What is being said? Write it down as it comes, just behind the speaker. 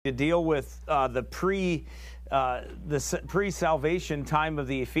to deal with the pre-salvation time of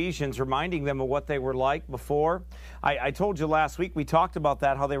the Ephesians, reminding them of what they were like before. I told you last week, we talked about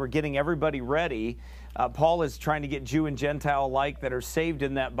that, how they were getting everybody ready. Paul is trying to get Jew and Gentile alike that are saved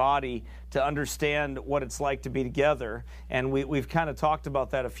in that body to understand what it's like to be together. And we've kind of talked about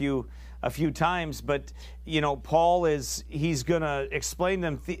that a few times. But, you know, Paul he's going to explain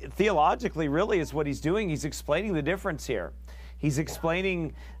them theologically, really, is what he's doing. He's explaining the difference here. He's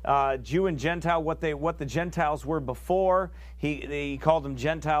explaining Jew and Gentile, what the Gentiles were before. He called them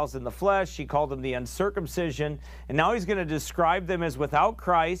Gentiles in the flesh. He called them the uncircumcision. And now he's going to describe them as without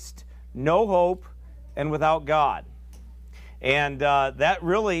Christ, no hope, and without God. And that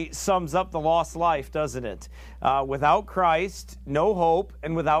really sums up the lost life, doesn't it? Without Christ, no hope,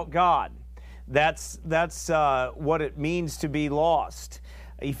 and without God. That's what it means to be lost.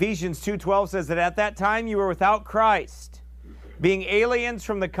 Ephesians 2:12 says that at that time you were without Christ, being aliens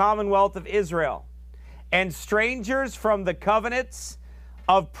from the commonwealth of Israel, and strangers from the covenants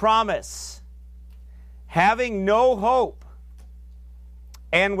of promise, having no hope,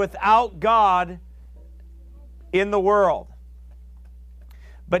 and without God in the world.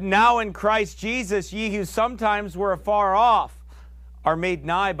 But now in Christ Jesus, ye who sometimes were afar off are made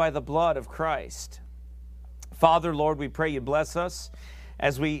nigh by the blood of Christ. Father, Lord, we pray you bless us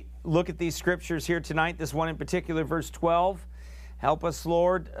as we look at these scriptures here tonight, this one in particular, verse 12. Help us,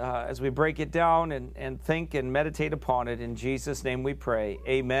 Lord, as we break it down and think and meditate upon it. In Jesus' name we pray.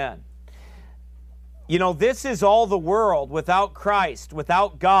 Amen. You know, this is all the world without Christ,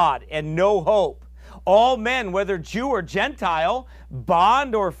 without God, and no hope. All men, whether Jew or Gentile,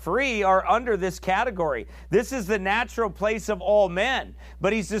 bond or free, are under this category. This is the natural place of all men.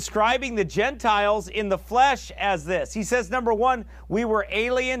 But he's describing the Gentiles in the flesh as this. He says, number one, we were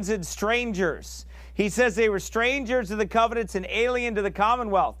aliens and strangers. He says they were strangers to the covenants and alien to the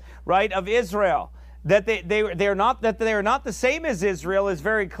commonwealth, right, of Israel. That they are not the same as Israel is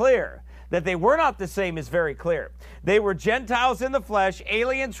very clear. That they were not the same is very clear. They were Gentiles in the flesh,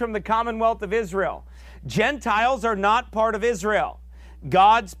 aliens from the commonwealth of Israel. Gentiles are not part of Israel.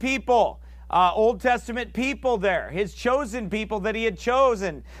 God's people, Old Testament people there, his chosen people that he had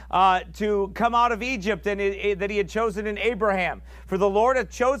chosen to come out of Egypt and that he had chosen in Abraham. For the Lord hath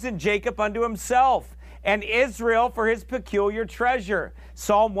chosen Jacob unto himself, and Israel for his peculiar treasure.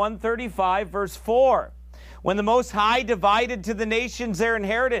 Psalm 135, verse 4. When the Most High divided to the nations their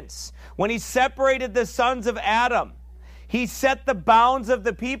inheritance, when he separated the sons of Adam, he set the bounds of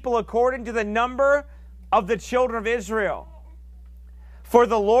the people according to the number of the children of Israel. For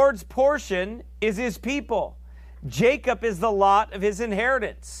the Lord's portion is his people. Jacob is the lot of his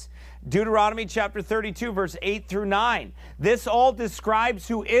inheritance. Deuteronomy chapter 32, verse 8 through 9. This all describes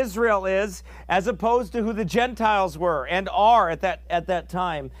who Israel is as opposed to who the Gentiles were and are at that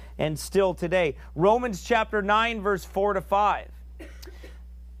time and still today. Romans chapter 9, verse 4 to 5.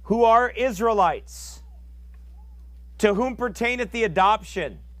 Who are Israelites? To whom pertaineth the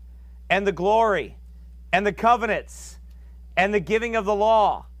adoption and the glory and the covenants and the giving of the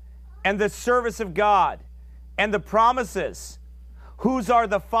law and the service of God and the promises, whose are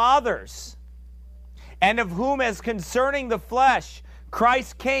the fathers, and of whom as concerning the flesh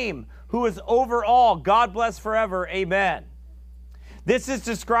Christ came, who is over all, God bless forever, amen. This is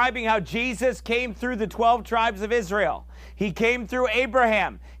describing how Jesus came through the 12 tribes of Israel. He came through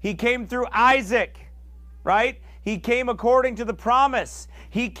Abraham. He came through Isaac, right? He came according to the promise.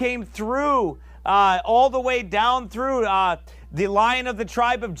 He came through all the way down through the Lion of the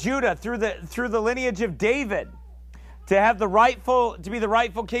tribe of Judah, through the lineage of David, to be the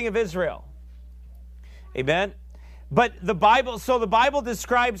rightful king of Israel. Amen. But the Bible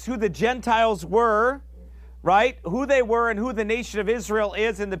describes who the Gentiles were, right? Who they were and who the nation of Israel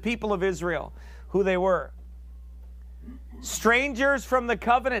is and the people of Israel, who they were. Strangers from the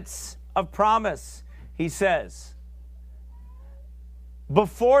covenants of promise, he says.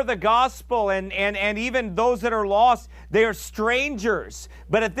 Before the gospel and even those that are lost, they are strangers.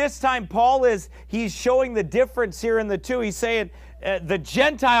 But at this time, he's showing the difference here in the two. He's saying the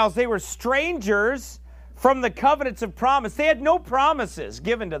Gentiles, they were strangers from the covenants of promise. They had no promises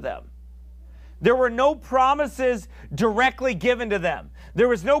given to them. There were no promises directly given to them. There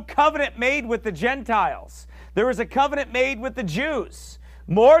was no covenant made with the Gentiles. There was a covenant made with the Jews.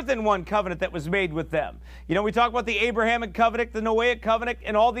 More than one covenant that was made with them. You know, we talk about the Abrahamic covenant, the Noahic covenant,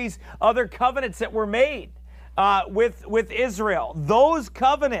 and all these other covenants that were made with Israel. Those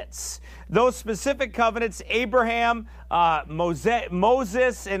covenants, those specific covenants, Abraham,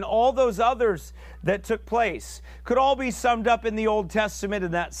 Moses, and all those others that took place, could all be summed up in the Old Testament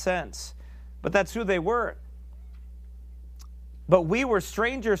in that sense. But that's who they were. But we were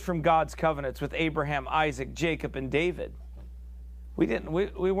strangers from God's covenants with Abraham, Isaac, Jacob, and David. We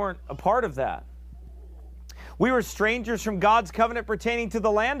weren't a part of that. We were strangers from God's covenant pertaining to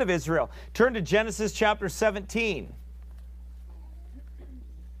the land of Israel. Turn to Genesis chapter 17.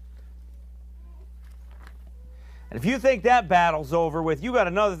 And if you think that battle's over with, you got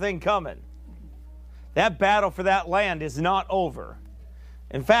another thing coming. That battle for that land is not over.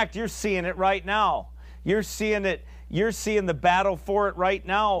 In fact, you're seeing it right now. You're seeing it. You're seeing the battle for it right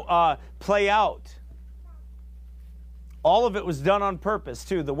now play out. All of it was done on purpose,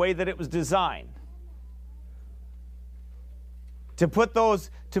 too, the way that it was designed. To put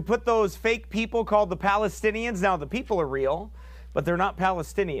those fake people called the Palestinians, now the people are real, but they're not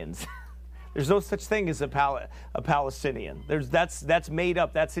Palestinians. There's no such thing as a Palestinian. That's made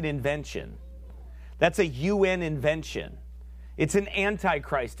up. That's an invention. That's a UN invention. It's an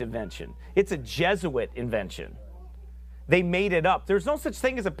Antichrist invention. It's a Jesuit invention. They made it up. There's no such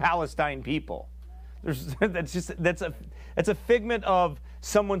thing as a Palestine people. That's a figment of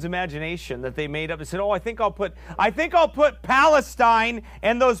someone's imagination that they made up. They said, "Oh, I think I'll put Palestine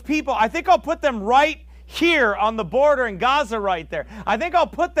and those people. I think I'll put them right here on the border in Gaza right there. I think I'll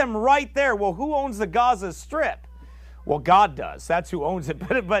put them right there." Well, who owns the Gaza Strip? Well, God does. That's who owns it.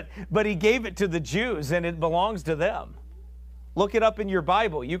 But he gave it to the Jews, and it belongs to them. Look it up in your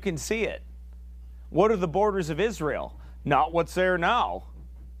Bible. You can see it. What are the borders of Israel? Not what's there now.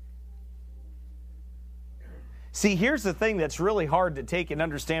 See, here's the thing that's really hard to take and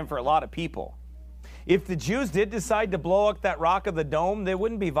understand for a lot of people. If the Jews did decide to blow up that Rock of the Dome, they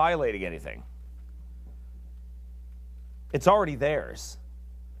wouldn't be violating anything. It's already theirs.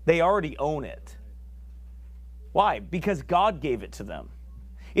 They already own it. Why? Because God gave it to them.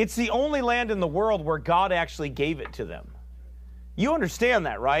 It's the only land in the world where God actually gave it to them. You understand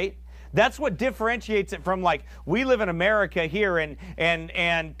that, right? That's what differentiates it from, like, we live in America here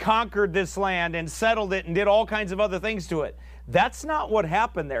and conquered this land and settled it and did all kinds of other things to it. That's not what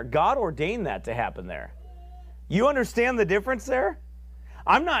happened there. God ordained that to happen there. You understand the difference there?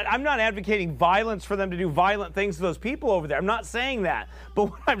 I'm not advocating violence for them to do violent things to those people over there. I'm not saying that.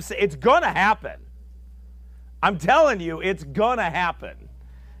 But what I'm saying, it's going to happen. I'm telling you, it's going to happen.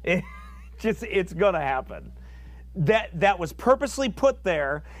 It's going to happen. That was purposely put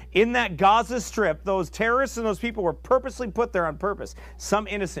there in that Gaza Strip. Those terrorists and those people were purposely put there on purpose. Some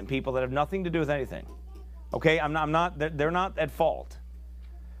innocent people that have nothing to do with anything. Okay, they're not at fault.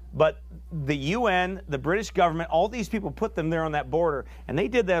 But the UN, the British government, all these people put them there on that border, and they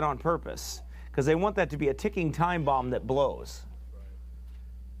did that on purpose because they want that to be a ticking time bomb that blows.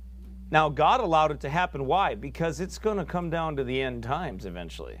 Now, God allowed it to happen. Why? Because it's going to come down to the end times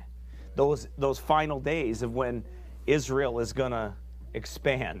eventually. Those final days of when Israel is going to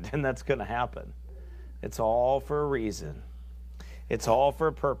expand, and that's going to happen. It's all for a reason. It's all for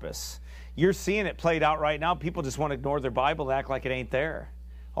a purpose. You're seeing it played out right now. People just want to ignore their Bible and act like it ain't there.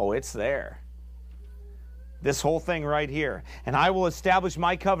 Oh, it's there. This whole thing right here. "And I will establish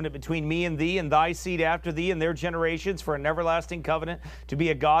my covenant between me and thee and thy seed after thee and their generations for an everlasting covenant, to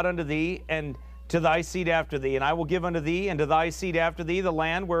be a God unto thee and to thy seed after thee. And I will give unto thee and to thy seed after thee the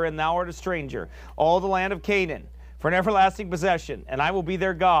land wherein thou art a stranger, all the land of Canaan, for an everlasting possession, and I will be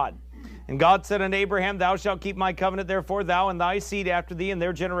their God. And God said unto Abraham, Thou shalt keep my covenant, therefore, thou and thy seed after thee and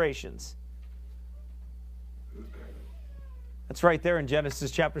their generations." That's right there in Genesis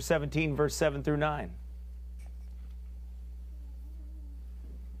chapter 17, verse 7 through 9.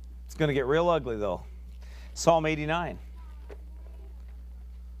 It's going to get real ugly, though. Psalm 89.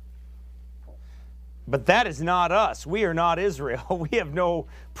 But that is not us. We are not Israel. We have no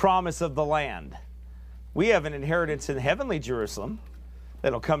promise of the land. We have an inheritance in heavenly Jerusalem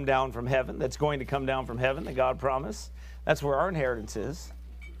that'll come down from heaven, that's going to come down from heaven, that God promised. That's where our inheritance is.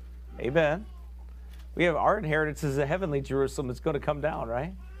 Amen. We have our inheritance is a heavenly Jerusalem that's going to come down,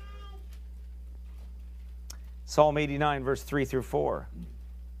 right? Psalm 89, verse 3 through 4.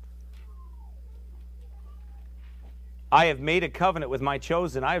 "I have made a covenant with my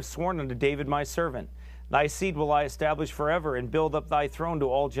chosen. I have sworn unto David my servant. Thy seed will I establish forever and build up thy throne to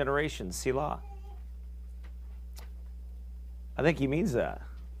all generations." Selah. I think he means that.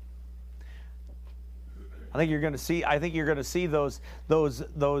 I think you're going to see those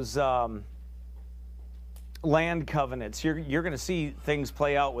land covenants. You're going to see things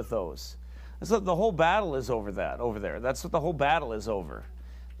play out with those. So the whole battle is over there. That's what the whole battle is over.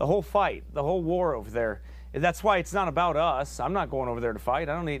 The whole fight, the whole war over there. That's why it's not about us. I'm not going over there to fight.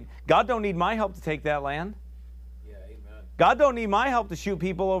 God don't need my help to take that land. Yeah, amen. God don't need my help to shoot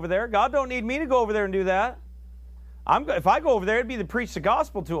people over there. God don't need me to go over there and do that. If I go over there, it'd be to preach the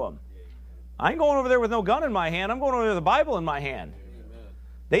gospel to them. I ain't going over there with no gun in my hand. I'm going over there with the Bible in my hand. Amen.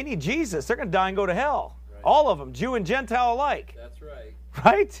 They need Jesus. They're going to die and go to hell. Right. All of them, Jew and Gentile alike. That's right.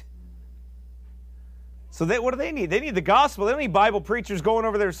 Right? So what do they need? They need the gospel. They don't need Bible preachers going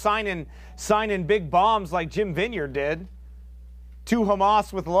over there signing big bombs like Jim Vineyard did. To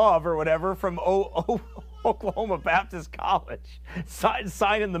Hamas with love or whatever from Oklahoma Baptist College.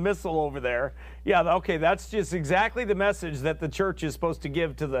 Signing the missile over there. Yeah, okay, that's just exactly the message that the church is supposed to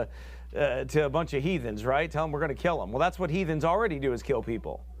give to a bunch of heathens, right? Tell them we're going to kill them. Well, that's what heathens already do, is kill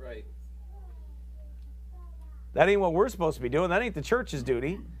people. Right. That ain't what we're supposed to be doing. That ain't the church's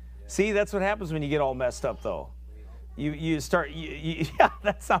duty. See, that's what happens when you get all messed up, though. You start, yeah,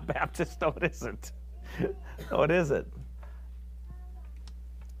 that's not Baptist. No, it isn't. No, it isn't.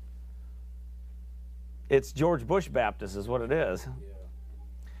 It's George Bush Baptist is what it is.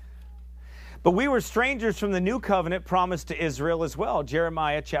 But we were strangers from the new covenant promised to Israel as well.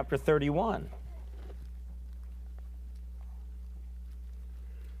 Jeremiah chapter 31.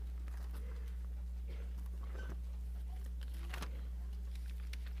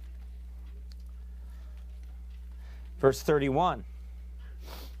 Verse 31.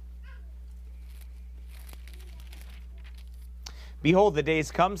 Behold, the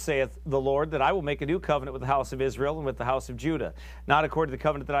days come, saith the Lord, that I will make a new covenant with the house of Israel and with the house of Judah, not according to the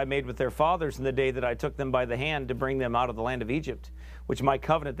covenant that I made with their fathers in the day that I took them by the hand to bring them out of the land of Egypt, which my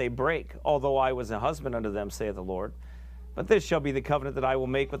covenant they break, although I was a husband unto them, saith the Lord. But this shall be the covenant that I will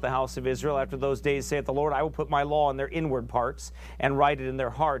make with the house of Israel after those days, saith the Lord. I will put my law in their inward parts and write it in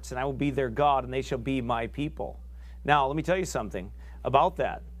their hearts, and I will be their God, and they shall be my people. Now, let me tell you something about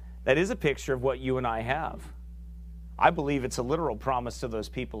that. That is a picture of what you and I have. I believe it's a literal promise to those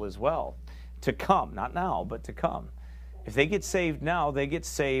people as well, to come, not now, but to come. If they get saved now, they get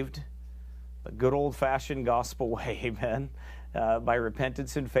saved the good old-fashioned gospel way, amen, by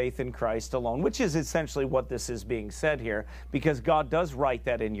repentance and faith in Christ alone, which is essentially what this is being said here, because God does write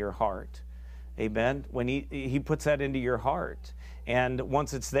that in your heart, amen, when He puts that into your heart. And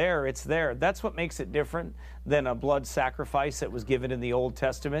once it's there, it's there. That's what makes it different than a blood sacrifice that was given in the Old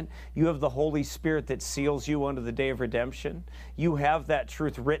Testament. You have the Holy Spirit that seals you unto the day of redemption. You have that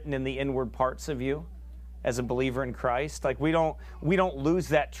truth written in the inward parts of you as a believer in Christ. Like we don't lose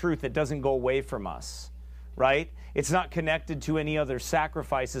that truth. It doesn't go away from us, right? It's not connected to any other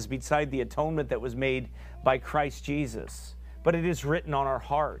sacrifices beside the atonement that was made by Christ Jesus. But it is written on our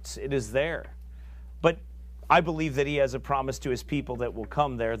hearts. It is there. But I believe that He has a promise to His people that will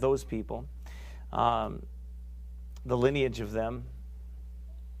come there, those people, the lineage of them.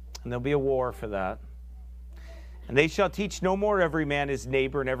 And there'll be a war for that. And they shall teach no more every man his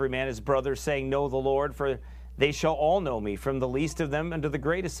neighbor and every man his brother, saying, Know the Lord, for they shall all know me, from the least of them unto the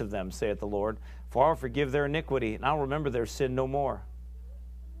greatest of them, saith the Lord. For I will forgive their iniquity, and I'll remember their sin no more.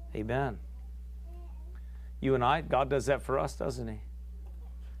 Amen. You and I, God does that for us, doesn't He?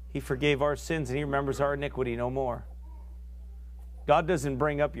 He forgave our sins, and He remembers our iniquity no more. God doesn't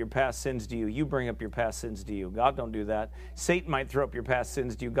bring up your past sins to you. You bring up your past sins to you. God don't do that. Satan might throw up your past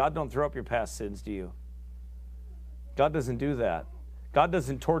sins to you. God don't throw up your past sins to you. God doesn't do that. God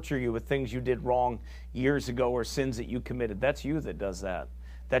doesn't torture you with things you did wrong years ago or sins that you committed. That's you that does that.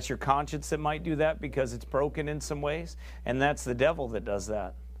 That's your conscience that might do that because it's broken in some ways, and that's the devil that does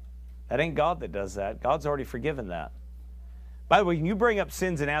that. That ain't God that does that. God's already forgiven that. By the way, when you bring up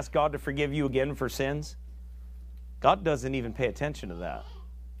sins and ask God to forgive you again for sins, God doesn't even pay attention to that.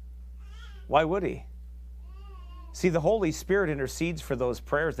 Why would He? See, the Holy Spirit intercedes for those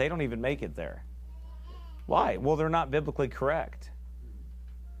prayers. They don't even make it there. Why? Well, they're not biblically correct.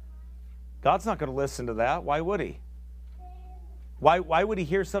 God's not going to listen to that. Why would He? Why would He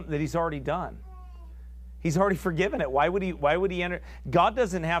hear something that He's already done? He's already forgiven it. Why would He enter? God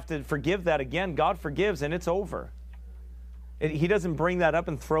doesn't have to forgive that again. God forgives and it's over. He doesn't bring that up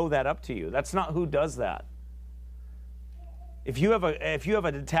and throw that up to you. That's not who does that. If you have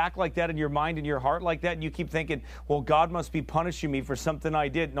an attack like that in your mind and your heart like that, and you keep thinking, well, God must be punishing me for something I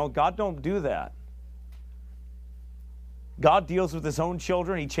did. No, God don't do that. God deals with His own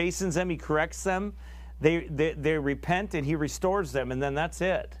children. He chastens them. He corrects them. They repent and He restores them, and then that's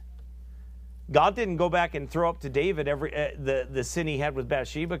it. God didn't go back and throw up to David the sin he had with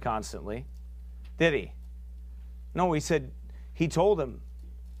Bathsheba constantly, did He? No, He told him,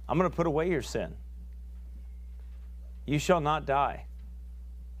 I'm going to put away your sin. You shall not die.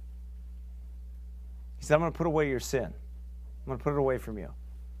 He said, I'm going to put away your sin. I'm going to put it away from you.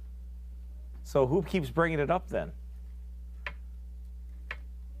 So who keeps bringing it up then?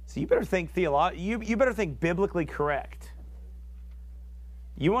 So you better think you better think biblically correct.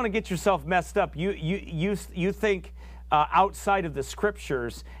 You want to get yourself messed up. You think outside of the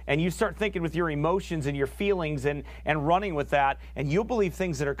Scriptures, and you start thinking with your emotions and your feelings and running with that, and you'll believe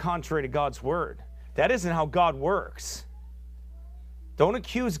things that are contrary to God's Word. That isn't how God works. Don't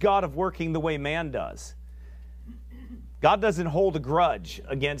accuse God of working the way man does. God doesn't hold a grudge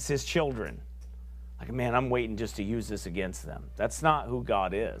against His children. Like, man, I'm waiting just to use this against them. That's not who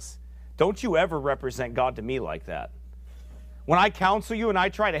God is. Don't you ever represent God to me like that. When I counsel you and I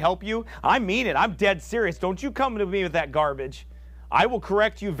try to help you, I mean it. I'm dead serious. Don't you come to me with that garbage. I will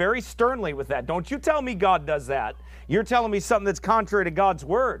correct you very sternly with that. Don't you tell me God does that. You're telling me something that's contrary to God's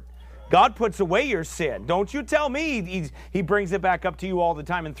Word. God puts away your sin. Don't you tell me He brings it back up to you all the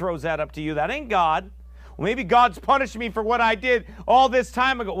time and throws that up to you. That ain't God. Well, maybe God's punishing me for what I did all this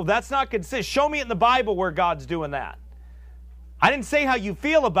time ago. Well, that's not consistent. Show me in the Bible where God's doing that. I didn't say how you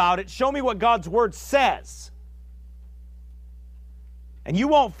feel about it. Show me what God's Word says. And you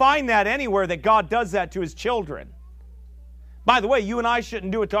won't find that anywhere that God does that to His children. By the way, you and I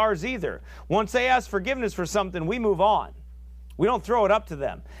shouldn't do it to ours either. Once they ask forgiveness for something, we move on. We don't throw it up to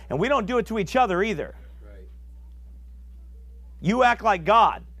them. And we don't do it to each other either. Right. You act like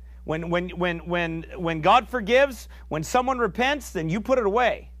God. When God forgives, when someone repents, then you put it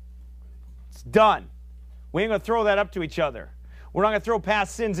away. It's done. We ain't going to throw that up to each other. We're not going to throw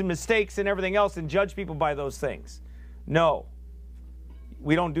past sins and mistakes and everything else and judge people by those things. No.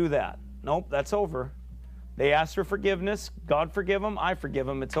 We don't do that. Nope, that's over. They ask for forgiveness. God forgive them. I forgive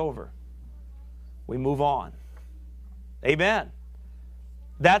them. It's over. We move on. Amen.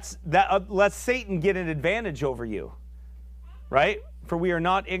 Let Satan get an advantage over you. Right? For we are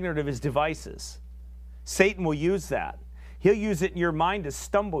not ignorant of his devices. Satan will use that. He'll use it in your mind to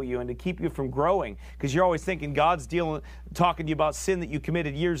stumble you and to keep you from growing, because you're always thinking God's talking to you about sin that you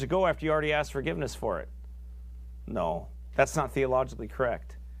committed years ago after you already asked forgiveness for it. No, that's not theologically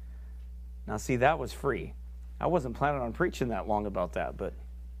correct. Now, see, that was free. I wasn't planning on preaching that long about that, but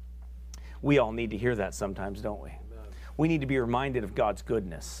we all need to hear that sometimes, don't we? We need to be reminded of God's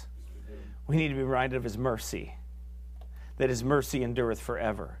goodness. We need to be reminded of His mercy, that His mercy endureth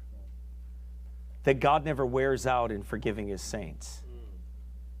forever, that God never wears out in forgiving His saints.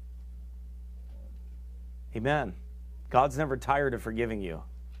 Amen. God's never tired of forgiving you.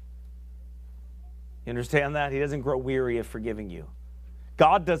 You understand that? He doesn't grow weary of forgiving you.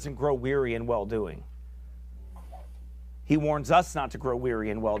 God doesn't grow weary in well-doing. He warns us not to grow weary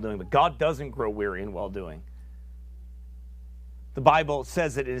in well-doing, but God doesn't grow weary in well-doing. The Bible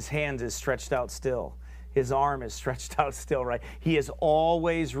says that His hand is stretched out still. His arm is stretched out still, right? He is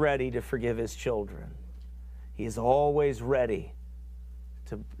always ready to forgive His children. He is always ready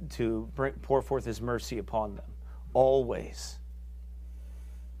to pour forth His mercy upon them. Always.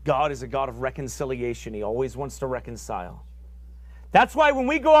 God is a God of reconciliation. He always wants to reconcile. That's why when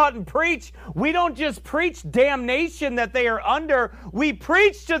we go out and preach, we don't just preach damnation that they are under. We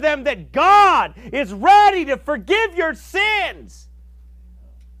preach to them that God is ready to forgive your sins.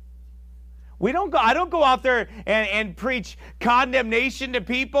 I don't go out there and preach condemnation to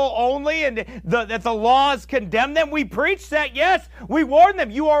people only and that the laws condemn them. We preach that, yes. We warn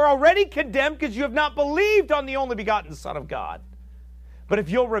them, you are already condemned because you have not believed on the only begotten Son of God. But if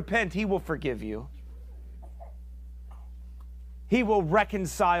you'll repent, He will forgive you. He will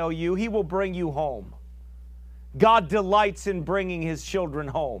reconcile you. He will bring you home. God delights in bringing His children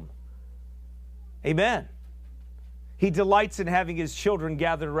home. Amen. He delights in having His children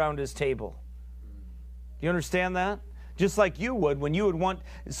gathered around His table. You understand that? Just like you would when you would want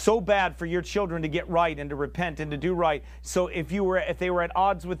so bad for your children to get right and to repent and to do right. So if they were at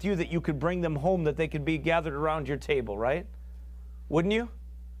odds with you, that you could bring them home, that they could be gathered around your table, right? Wouldn't you?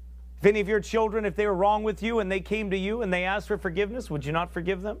 If any of your children, if they were wrong with you and they came to you and they asked for forgiveness, would you not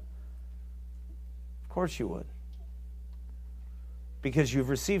forgive them? Of course you would. Because you've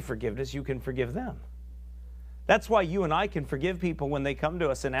received forgiveness, you can forgive them. That's why you and I can forgive people when they come to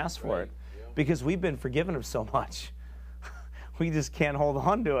us and ask for it. Because we've been forgiven of so much. We just can't hold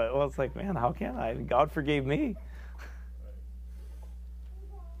on to it. Well, it's like, man, how can I? God forgave me.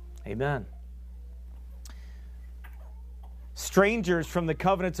 Amen. Strangers from the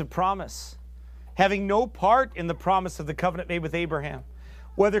covenants of promise, having no part in the promise of the covenant made with Abraham,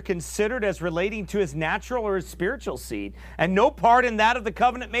 whether considered as relating to his natural or his spiritual seed, and no part in that of the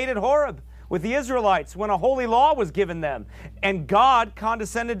covenant made at Horeb with the Israelites when a holy law was given them, and God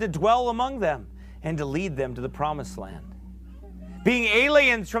condescended to dwell among them and to lead them to the promised land. Being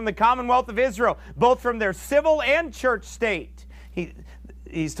aliens from the commonwealth of Israel, both from their civil and church state.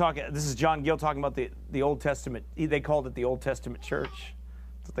 He's talking. This is John Gill talking about the Old Testament. They called it the Old Testament church.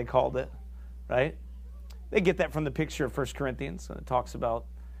 That's what they called it, right? They get that from the picture of 1 Corinthians. And it talks about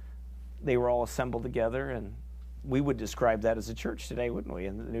they were all assembled together and we would describe that as a church today, wouldn't we,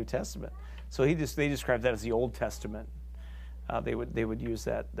 in the New Testament? So they described that as the Old Testament. They would use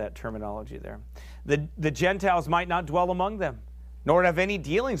that terminology there. The Gentiles might not dwell among them, nor have any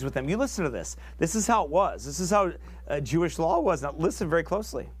dealings with them. You listen to this. This is how it was. This is how Jewish law was. Now listen very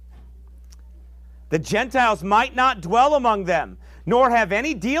closely. The Gentiles might not dwell among them, nor have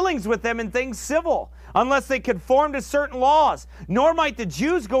any dealings with them in things civil, unless they conform to certain laws. Nor might the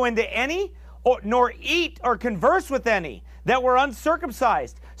Jews go into any, nor eat or converse with any that were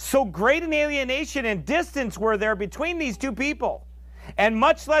uncircumcised. So great an alienation and distance were there between these two people. And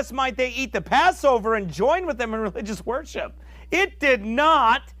much less might they eat the Passover and join with them in religious worship. It did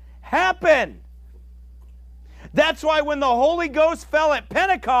not happen. That's why when the Holy Ghost fell at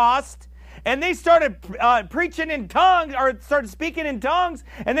Pentecost, and they started preaching in tongues, or started speaking in tongues,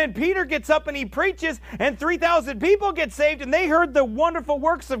 and then Peter gets up and he preaches, and 3,000 people get saved, and they heard the wonderful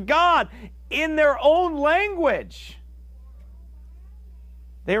works of God in their own language.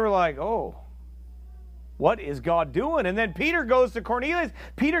 They were like, oh, what is God doing? And then Peter goes to Cornelius.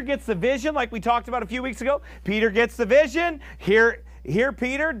 Peter gets the vision, like we talked about a few weeks ago. Peter gets the vision. Here,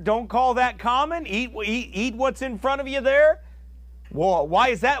 Peter, don't call that common. Eat what's in front of you there. Well, why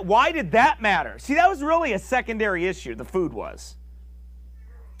is that? Why did that matter? See, that was really a secondary issue, the food was.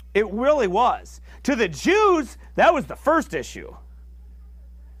 It really was. To the Jews, that was the first issue.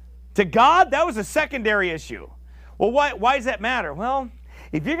 To God, that was a secondary issue. Well, why does that matter? Well,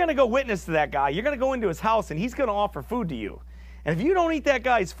 if you're going to go witness to that guy, you're going to go into his house and he's going to offer food to you. And if you don't eat that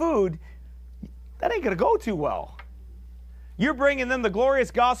guy's food, that ain't going to go too well. You're bringing them the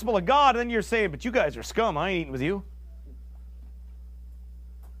glorious gospel of God, and then you're saying, but you guys are scum. I ain't eating with you.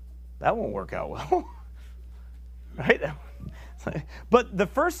 That won't work out well. Right? But the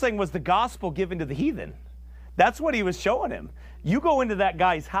first thing was the gospel given to the heathen. That's what he was showing him. You go into that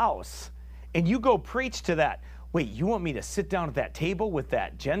guy's house and you go preach to that. Wait, you want me to sit down at that table with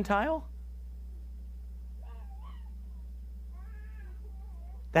that Gentile?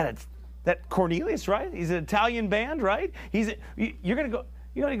 That Cornelius, right? He's an Italian band, right? You're gonna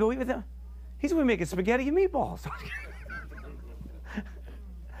go eat with him? He's gonna be making spaghetti and meatballs.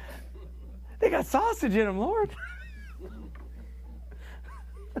 They got sausage in them, Lord.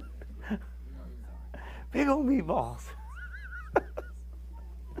 Big old meatballs.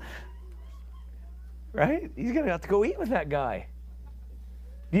 Right? He's going to have to go eat with that guy.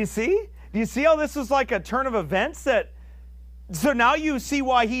 Do you see? Do you see how this was like a turn of events? So now you see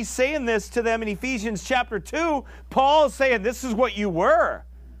why he's saying this to them in Ephesians chapter 2. Paul is saying, this is what you were.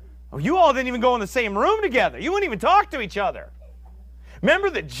 You all didn't even go in the same room together. You wouldn't even talk to each other. Remember,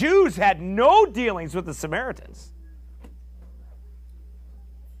 the Jews had no dealings with the Samaritans.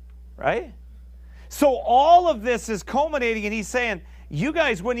 Right? So all of this is culminating, and he's saying, you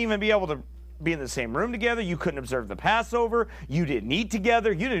guys wouldn't even be able to be in the same room together. You couldn't observe the Passover. You didn't eat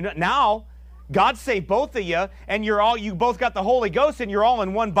together. You didn't. Now, God saved both of you, and you both got the Holy Ghost, and you're all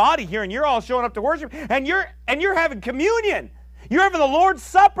in one body here, and you're all showing up to worship, and you're having communion. You're having the Lord's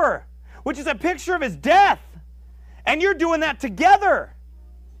Supper, which is a picture of his death. And you're doing that together.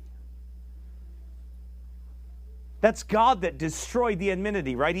 That's God that destroyed the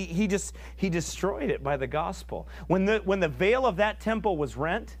enmity, right? He destroyed it by the gospel. When the veil of that temple was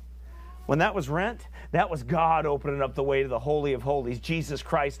rent, when that was rent, that was God opening up the way to the Holy of Holies. Jesus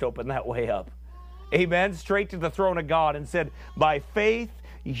Christ opened that way up. Amen? Straight to the throne of God, and said, by faith,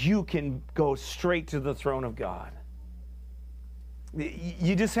 you can go straight to the throne of God.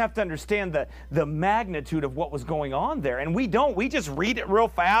 You just have to understand the magnitude of what was going on there. And we don't. We just read it real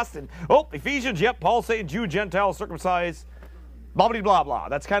fast and, Ephesians, yep, Paul saying Jew, Gentile, circumcised, blah, blah, blah, blah.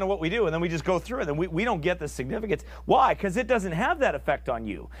 That's kind of what we do. And then we just go through it. And we don't get the significance. Why? Because it doesn't have that effect on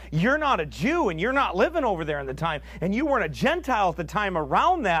you. You're not a Jew, and you're not living over there in the time. And you weren't a Gentile at the time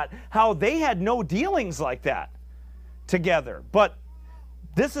around that, how they had no dealings like that together. But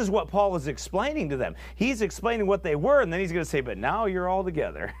this is what Paul is explaining to them. He's explaining what they were, and then he's going to say, but now you're all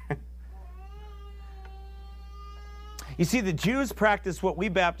together. You see, the Jews practiced what we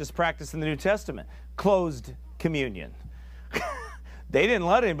Baptists practice in the New Testament, closed communion. They didn't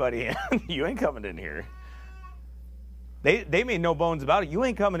let anybody in. You ain't coming in here. They made no bones about it. You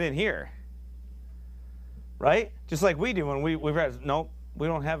ain't coming in here. Right? Just like we do when we no, we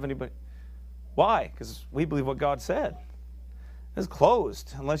don't have anybody. Why? Because we believe what God said. It's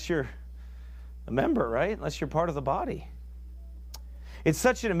closed unless you're a member, right? Unless you're part of the body. It's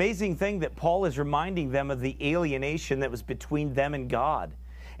such an amazing thing that Paul is reminding them of the alienation that was between them and God,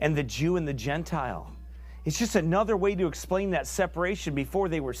 and the Jew and the Gentile. It's just another way to explain that separation before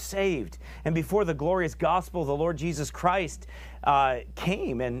they were saved and before the glorious gospel of the Lord Jesus Christ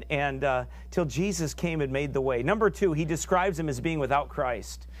came and till Jesus came and made the way. Number 2, he describes him as being without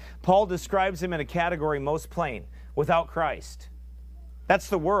Christ. Paul describes him in a category most plain, without Christ. That's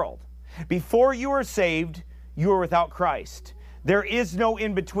the world. Before you are saved, you are without Christ. There is no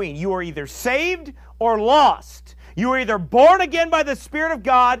in between. You are either saved or lost. You are either born again by the Spirit of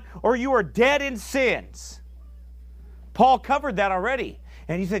God or you are dead in sins. Paul covered that already.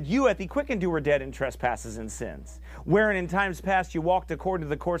 And he said, you at the quick and do were dead in trespasses and sins, wherein in times past you walked according to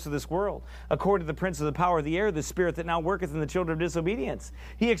the course of this world, according to the prince of the power of the air, the spirit that now worketh in the children of disobedience.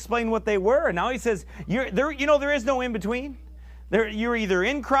 He explained what they were, and now he says, there is no in between. You're either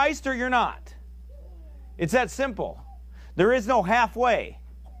in Christ or you're not. It's that simple. There is no halfway.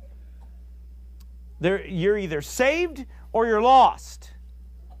 You're either saved or you're lost.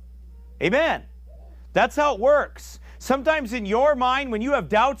 Amen. That's how it works. Sometimes in your mind, when you have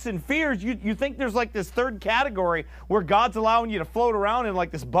doubts and fears, you think there's like this third category where God's allowing you to float around in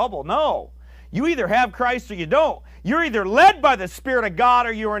like this bubble. No. You either have Christ or you don't. You're either led by the Spirit of God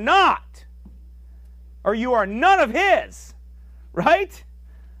or you are not. Or you are none of His. Right?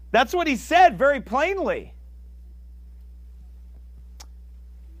 That's what he said very plainly.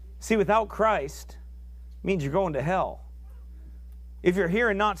 See, without Christ means you're going to hell. If you're here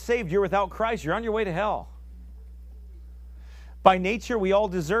and not saved, you're without Christ. You're on your way to hell. By nature, we all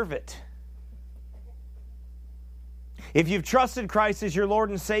deserve it. If you've trusted Christ as your Lord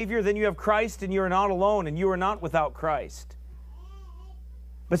and Savior, then you have Christ and you are not alone and you are not without Christ.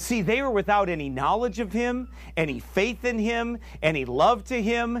 But see, they were without any knowledge of Him, any faith in Him, any love to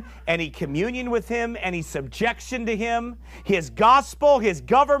Him, any communion with Him, any subjection to Him, His gospel, His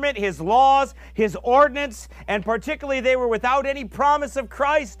government, His laws, His ordinance, and particularly they were without any promise of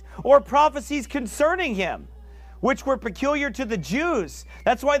Christ or prophecies concerning Him, which were peculiar to the Jews.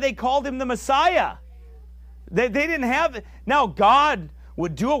 That's why they called Him the Messiah. They didn't have... Now, God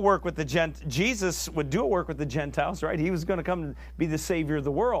would do a work with Jesus would do a work with the Gentiles, right? He was going to come and be the Savior of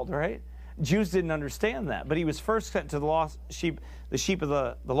the world, right? Jews didn't understand that, but He was first sent to the lost sheep,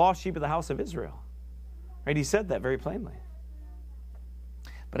 the lost sheep of the house of Israel, right? He said that very plainly.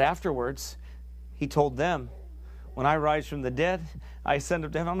 But afterwards, He told them, when I rise from the dead, I ascend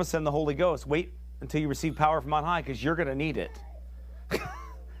up to heaven, I'm going to send the Holy Ghost. Wait until you receive power from on high, because you're going to need it.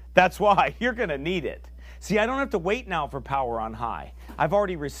 That's why. You're going to need it. See, I don't have to wait now for power on high. I've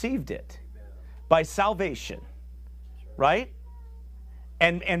already received it by salvation, right?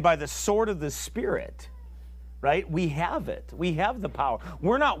 And by the sword of the Spirit, right? We have it. We have the power.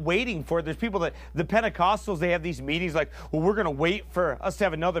 We're not waiting for it. There's people that, the Pentecostals, they have these meetings like, well, we're going to wait for us to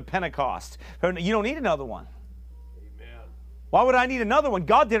have another Pentecost. You don't need another one. Amen. Why would I need another one?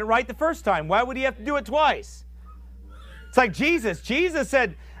 God did it right the first time. Why would He have to do it twice? It's like Jesus. Jesus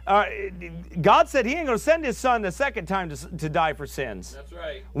said... God said He ain't going to send His Son the second time to die for sins. That's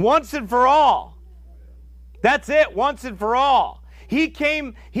right. Once and for all. That's it, once and for all. He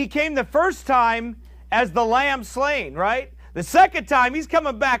came the first time as the lamb slain, right? The second time, He's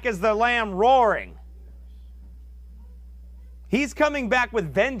coming back as the lamb roaring. He's coming back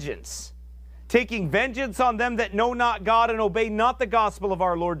with vengeance, taking vengeance on them that know not God and obey not the gospel of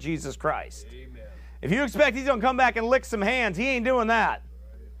our Lord Jesus Christ. Amen. If you expect He's going to come back and lick some hands, He ain't doing that.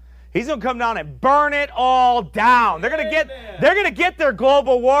 He's going to come down and burn it all down. They're going to get their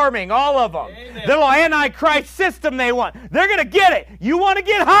global warming, all of them. Amen. The little Antichrist system they want. They're going to get it. You want to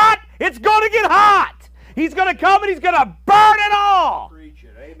get hot? It's going to get hot. He's going to come and He's going to burn it all. Preach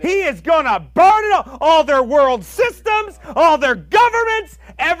it. Amen. He is going to burn it all their world systems, all their governments,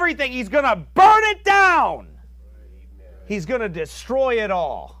 everything. He's going to burn it down. Amen. He's going to destroy it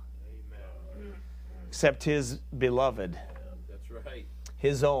all. Amen. Except His beloved. That's right.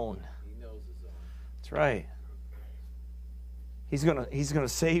 His own. He knows His own. That's right. He's gonna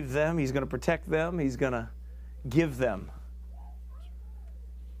save them. He's gonna protect them. He's gonna give them.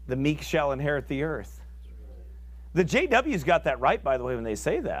 The meek shall inherit the earth. The JW's got that right, by the way, when they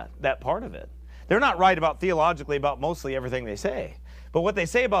say that part of it. They're not right theologically about mostly everything they say. But what they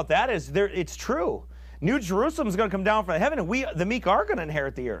say about that is it's true. New Jerusalem's going to come down from heaven, and we, the meek, are going to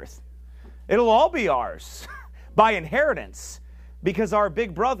inherit the earth. It'll all be ours by inheritance. Because our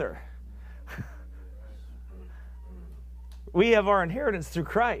big brother, we have our inheritance through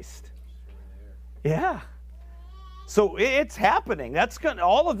Christ. Yeah. So it's happening.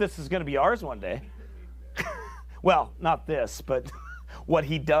 All of this is going to be ours one day. Well, not this, but what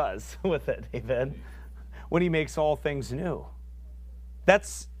He does with it. Amen. When He makes all things new.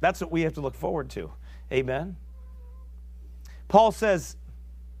 That's what we have to look forward to. Amen. Paul says,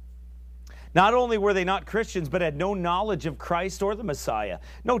 Not only were they not Christians, but had no knowledge of Christ or the Messiah,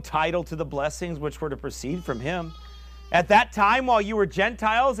 no title to the blessings which were to proceed from him. At that time, while you were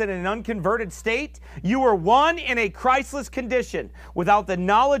Gentiles in an unconverted state, you were one in a Christless condition, without the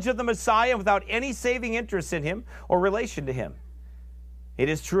knowledge of the Messiah, without any saving interest in him or relation to him. It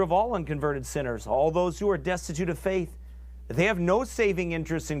is true of all unconverted sinners, all those who are destitute of faith, that they have no saving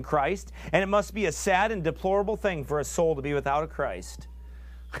interest in Christ, and it must be a sad and deplorable thing for a soul to be without a Christ.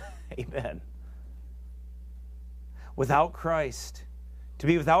 Amen. Without Christ. To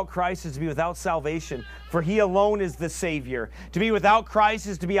be without Christ is to be without salvation, for he alone is the Savior. To be without Christ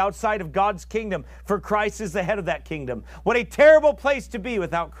is to be outside of God's kingdom, for Christ is the head of that kingdom. What a terrible place to be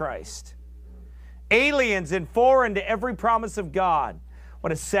without Christ. Aliens and foreign to every promise of God.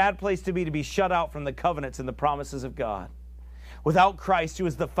 What a sad place to be shut out from the covenants and the promises of God. Without Christ, who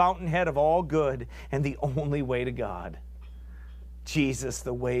is the fountainhead of all good and the only way to God. Jesus,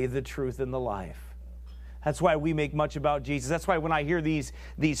 the way, the truth, and the life. That's why we make much about Jesus. That's why when I hear these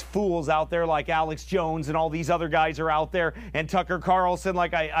fools out there like Alex Jones and all these other guys are out there, and Tucker Carlson,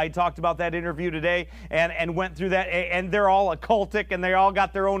 like I talked about that interview today and went through that, and they're all occultic and they all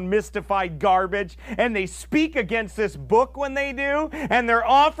got their own mystified garbage, and they speak against this book when they do, and they're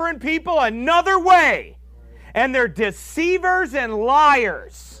offering people another way. And they're deceivers and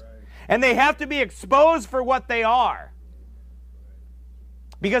liars. And they have to be exposed for what they are.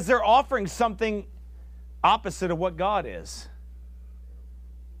 Because they're offering something opposite of what God is.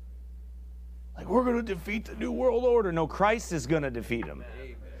 Like, we're going to defeat the New World Order. No, Christ is going to defeat them.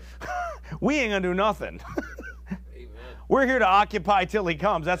 We ain't going to do nothing. We're here to occupy till he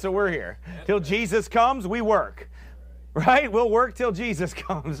comes. That's what we're here. Till Jesus comes, we work. Right? We'll work till Jesus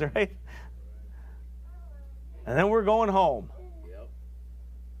comes, right? And then we're going home. Yep.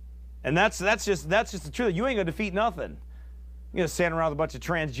 And that's just the truth. You ain't going to defeat nothing. You're going to stand around with a bunch of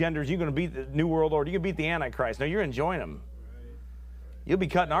transgenders. You're going to beat the New World Order. You're going to beat the Antichrist. No, you're enjoying them. Right. You'll be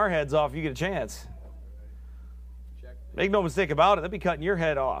cutting our heads off if you get a chance. Right. Make no mistake about it. They'll be cutting your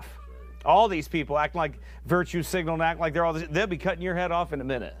head off. Right. All these people acting like virtue signal and act like they're all this. They'll be cutting your head off in a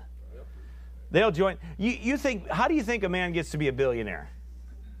minute. Yep. They'll join. You think? How do you think a man gets to be a billionaire?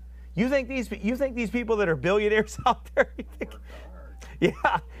 You think these people that are billionaires out there? You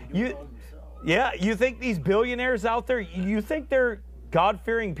think these billionaires out there? You think they're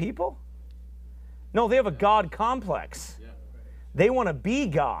God-fearing people? No, they have a God complex. They want to be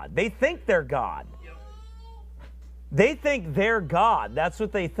God. They think they're God. They think they're God. That's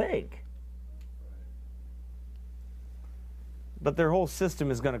what they think. But their whole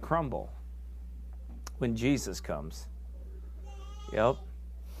system is going to crumble when Jesus comes. Yep.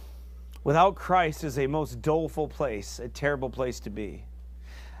 Without Christ is a most doleful place, a terrible place to be.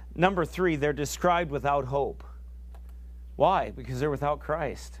 Number 3, they're described without hope. Why? Because they're without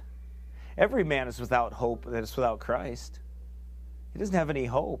Christ. Every man is without hope that is without Christ. He doesn't have any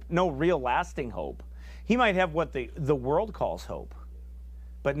hope, no real lasting hope. He might have what the world calls hope,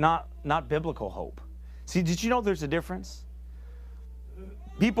 but not biblical hope. See, did you know there's a difference?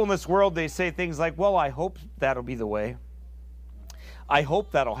 People in this world, they say things like, well, I hope that'll be the way. I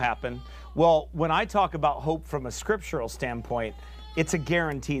hope that'll happen. Well, when I talk about hope from a scriptural standpoint, it's a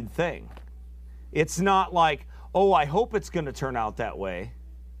guaranteed thing. It's not like, oh, I hope it's going to turn out that way.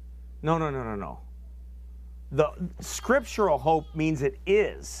 No. The scriptural hope means it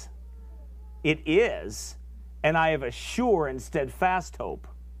is. It is, and I have a sure and steadfast hope.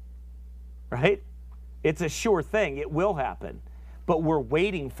 Right? It's a sure thing. It will happen. But we're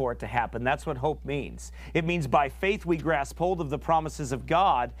waiting for it to happen. That's what hope means. It means by faith we grasp hold of the promises of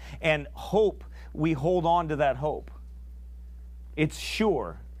God, and hope, we hold on to that hope. It's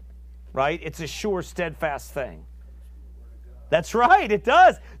sure, right? It's a sure, steadfast thing. That's right, it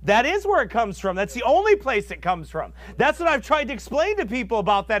does. That is where it comes from. That's the only place it comes from. That's what I've tried to explain to people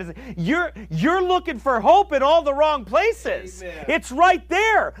about that. Is you're looking for hope in all the wrong places. Amen. It's right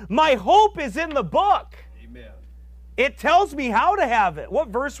there. My hope is in the book. Amen. It tells me how to have it. What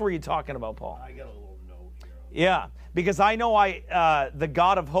verse were you talking about, Paul? I got a little note here. Yeah, because I know the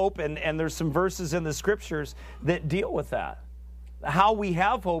God of hope, and there's some verses in the scriptures that deal with that. How we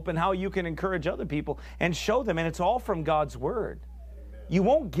have hope and how you can encourage other people and show them. And it's all from God's Word. Amen. You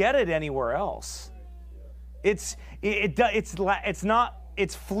won't get it anywhere else. It's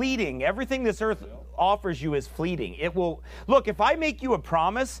fleeting. Everything this earth offers you is fleeting. It will, look, if I make you a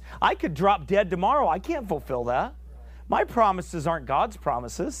promise, I could drop dead tomorrow. I can't fulfill that. My promises aren't God's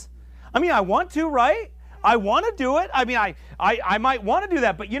promises. I mean, I want to, right? I want to do it. I mean, I might want to do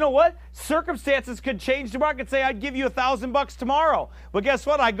that, but you know what? Circumstances could change tomorrow. I could say I'd give you $1,000 tomorrow. But guess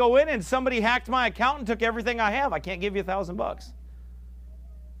what? I go in and somebody hacked my account and took everything I have. I can't give you $1,000.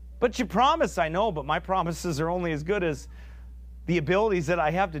 But you promise, I know, but my promises are only as good as the abilities that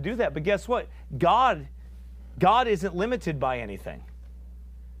I have to do that. But guess what? God isn't limited by anything.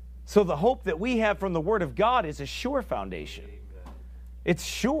 So the hope that we have from the Word of God is a sure foundation. It's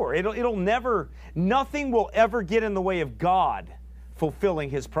sure. It'll never, nothing will ever get in the way of God fulfilling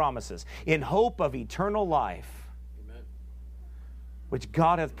His promises. In hope of eternal life, amen, which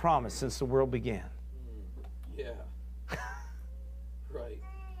God hath promised since the world began. Yeah. Right.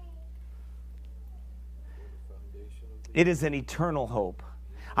 It is an eternal hope.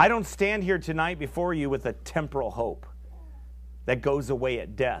 I don't stand here tonight before you with a temporal hope that goes away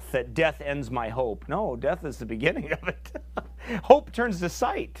at death, that death ends my hope. No, death is the beginning of it. Hope turns to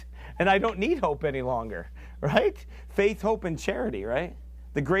sight, and I don't need hope any longer, right? Faith, hope, and charity, right?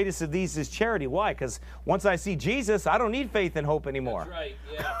 The greatest of these is charity. Why? Because once I see Jesus, I don't need faith and hope anymore. That's right,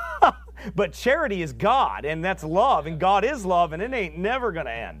 yeah. But charity is God, and that's love, and God is love, and it ain't never going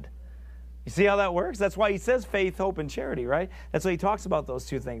to end. You see how that works? That's why he says faith, hope, and charity, right? That's why he talks about those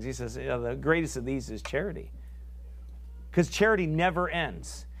two things. He says the greatest of these is charity. Because charity never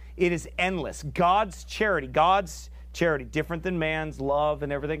ends. It is endless. God's charity, different than man's love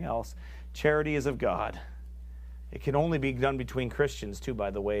and everything else. Charity is of God. It can only be done between Christians too, by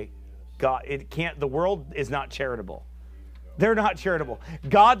the way. The world is not charitable. They're not charitable.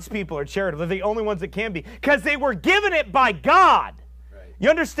 God's people are charitable. They're the only ones that can be, because they were given it by God. Right. You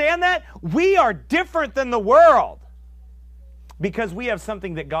understand that? We are different than the world because we have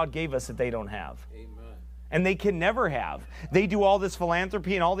something that God gave us that they don't have. Amen. And they can never have. They do all this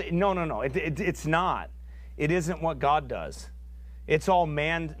philanthropy and all that. No. It's not. It isn't what God does. It's all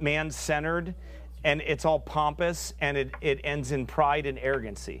man-centered, and it's all pompous, and it ends in pride and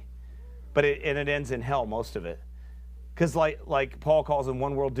arrogancy. But it ends in hell, most of it. Because like Paul calls them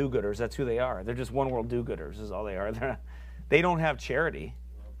one-world do-gooders. That's who they are. They're just one-world do-gooders is all they are. They don't have charity.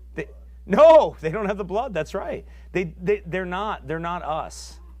 They don't have the blood. That's right. They're not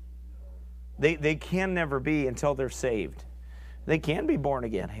us. They can never be until they're saved. They can be born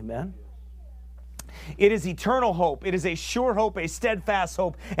again. Amen. It is eternal hope. It is a sure hope, a steadfast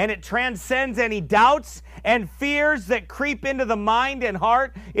hope, and it transcends any doubts and fears that creep into the mind and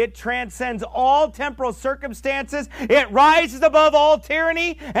heart. It transcends all temporal circumstances. It rises above all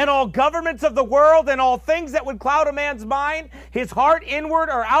tyranny and all governments of the world and all things that would cloud a man's mind, his heart, inward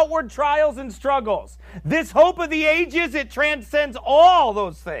or outward trials and struggles. This hope of the ages, it transcends all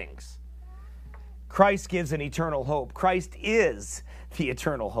those things. Christ gives an eternal hope. Christ is the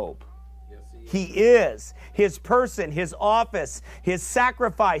eternal hope. He is. His person, His office, His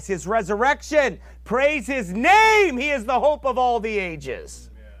sacrifice, His resurrection. Praise His name. He is the hope of all the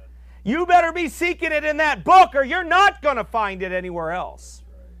ages. Amen. You better be seeking it in that book, or you're not going to find it anywhere else.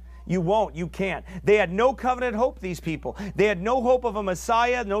 You won't. You can't. They had no covenant hope, these people. They had no hope of a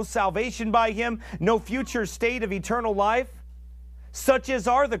Messiah, no salvation by Him, no future state of eternal life. Such as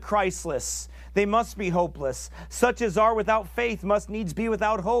are the Christless. They must be hopeless. Such as are without faith must needs be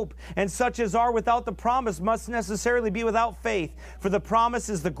without hope. And such as are without the promise must necessarily be without faith. For the promise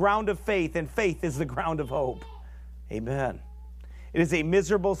is the ground of faith, and faith is the ground of hope. Amen. It is a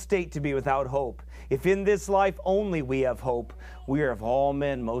miserable state to be without hope. If in this life only we have hope, we are of all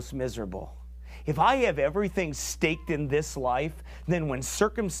men most miserable. If I have everything staked in this life, then when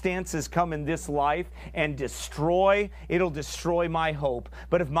circumstances come in this life and it'll destroy my hope.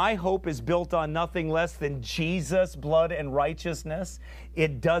 But if my hope is built on nothing less than Jesus' blood and righteousness,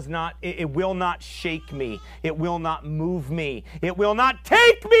 it will not shake me. It will not move me. It will not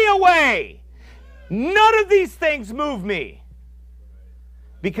take me away. None of these things move me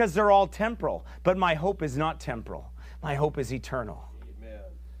because they're all temporal. But my hope is not temporal. My hope is eternal.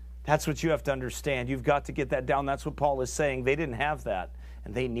 That's what you have to understand. You've got to get that down. That's what Paul is saying. They didn't have that,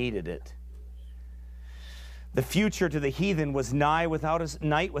 and they needed it. The future to the heathen was night without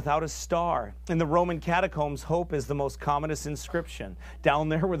a star. In the Roman catacombs, hope is the most commonest inscription. Down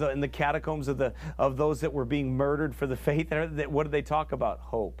there in the catacombs of those that were being murdered for the faith, what did they talk about?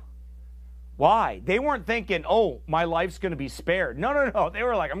 Hope. Why? They weren't thinking, oh, my life's going to be spared. No. They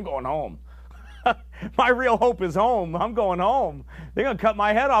were like, I'm going home. My real hope is home. I'm going home. They're going to cut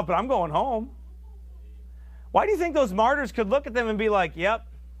my head off, but I'm going home. Why do you think those martyrs could look at them and be like, yep.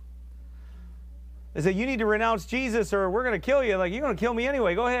 They said, you need to renounce Jesus or we're going to kill you. Like, you're going to kill me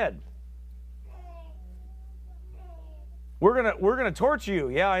anyway. Go ahead. We're going to torture you.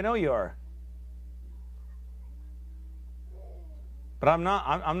 Yeah, I know you are. But I'm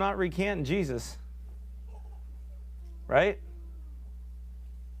not recanting Jesus. Right?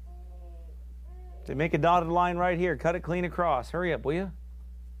 They make a dotted line right here. Cut it clean across. Hurry up, will you?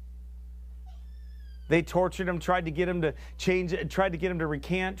 They tortured him, tried to get him to change it, tried to get him to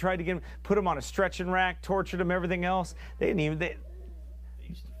recant, tried to get him, put him on a stretching rack, tortured him, everything else. They didn't even... They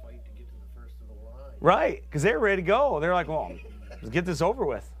used to fight to get to the first of the line. Right, because they were ready to go. They're like, well, let's get this over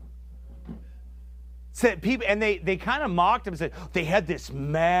with. Said people, and they kind of mocked him and said they had this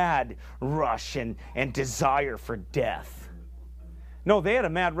mad rush and desire for death. No, they had a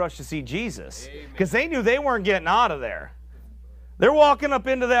mad rush to see Jesus because they knew they weren't getting out of there. They're walking up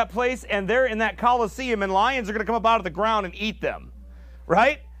into that place and they're in that Colosseum and lions are going to come up out of the ground and eat them.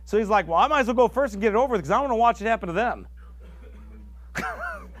 Right? So he's like, well, I might as well go first and get it over with because I want to watch it happen to them.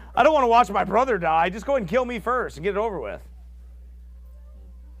 I don't want to watch my brother die. Just go ahead and kill me first and get it over with.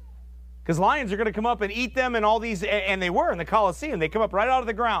 Because lions are going to come up and eat them and all these, and they were in the Colosseum. They come up right out of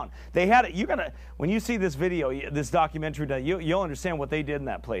the ground. They had it. When you see this video, this documentary, you'll understand what they did in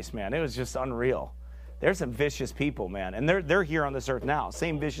that place, man. It was just unreal. There's some vicious people, man, and they're here on this earth now.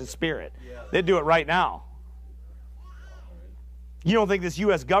 Same vicious spirit. They'd do it right now. You don't think this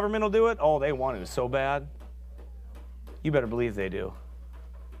U.S. government will do it? Oh, they want it so bad. You better believe they do.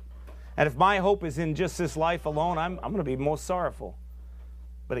 And if my hope is in just this life alone, I'm going to be most sorrowful.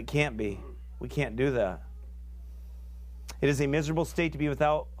 But it can't be. We can't do that. It is a miserable state to be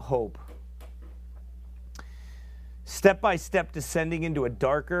without hope. Step by step descending into a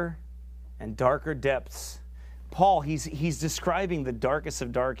darker and darker depths. Paul, he's describing the darkest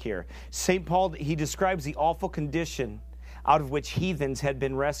of dark here. St. Paul, he describes the awful condition out of which heathens had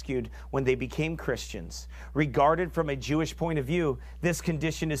been rescued when they became Christians. Regarded from a Jewish point of view, this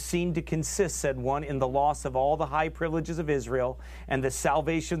condition is seen to consist, said one, in the loss of all the high privileges of Israel, and the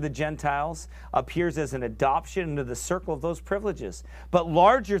salvation of the Gentiles appears as an adoption into the circle of those privileges. But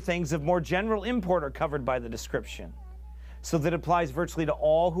larger things of more general import are covered by the description, so that it applies virtually to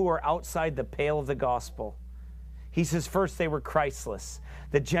all who are outside the pale of the gospel. He says, first, they were Christless.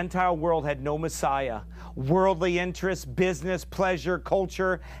 The Gentile world had no Messiah. Worldly interests, business, pleasure,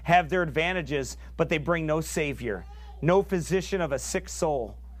 culture have their advantages, but they bring no Savior, no physician of a sick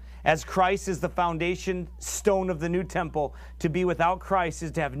soul. As Christ is the foundation stone of the new temple, to be without Christ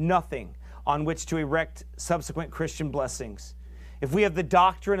is to have nothing on which to erect subsequent Christian blessings. If we have the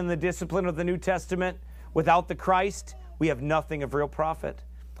doctrine and the discipline of the New Testament without the Christ, we have nothing of real profit.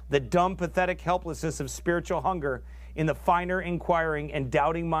 The dumb, pathetic helplessness of spiritual hunger in the finer, inquiring, and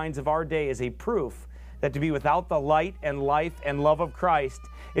doubting minds of our day is a proof that to be without the light and life and love of Christ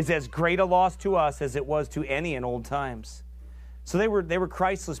is as great a loss to us as it was to any in old times. So they were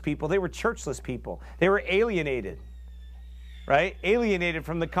Christless people. They were churchless people. They were alienated, right? Alienated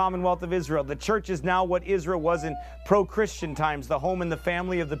from the commonwealth of Israel. The church is now what Israel was in pro-Christian times, the home and the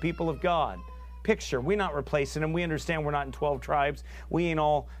family of the people of God. Picture, we're not replacing them. We understand we're not in 12 tribes. We ain't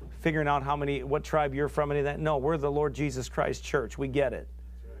all figuring out what tribe you're from, any of that. No, we're the Lord Jesus Christ church. We get it.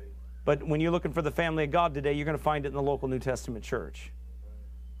 But when you're looking for the family of God today, you're going to find it in the local New Testament church.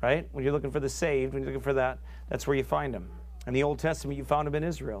 Right? When you're looking for the saved, when you're looking for that, that's where you find them. In the Old Testament, you found them in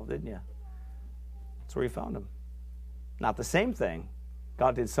Israel, didn't you? That's where you found them. Not the same thing.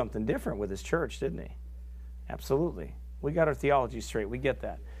 God did something different with his church, didn't he? Absolutely. We got our theology straight. We get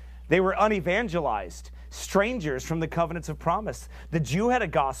that. They were unevangelized, strangers from the covenants of promise. The Jew had a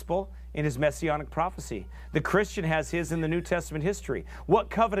gospel in his messianic prophecy. The Christian has his in the New Testament history. What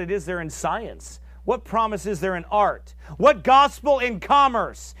covenant is there in science? What promise is there in art? What gospel in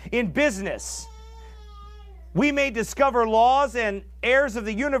commerce, in business? We may discover laws and heirs of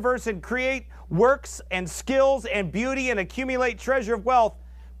the universe and create works and skills and beauty and accumulate treasure of wealth,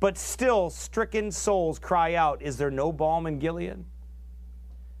 but still stricken souls cry out, is there no balm in Gilead?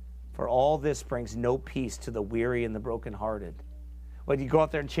 For all this brings no peace to the weary and the brokenhearted. When you go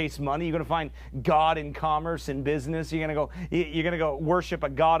out there and chase money, you're going to find God in commerce and business. You're going to go worship a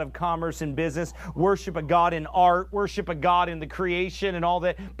God of commerce and business, worship a God in art, worship a God in the creation and all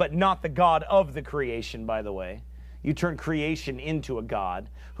that, but not the God of the creation, by the way. You turn creation into a God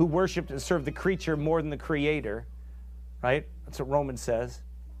who worshiped and served the creature more than the creator, right? That's what Romans says.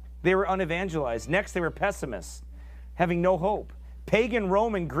 They were unevangelized. Next, they were pessimists, having no hope. Pagan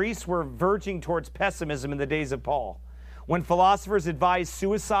Rome and Greece were verging towards pessimism in the days of Paul, when philosophers advised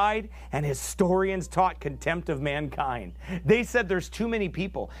suicide and historians taught contempt of mankind. They said there's too many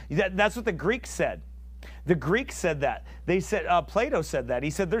people. That's what the Greeks said. The Greeks said that. They said, Plato said that. He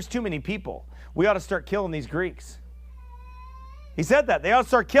said there's too many people. We ought to start killing these Greeks. He said that. They ought to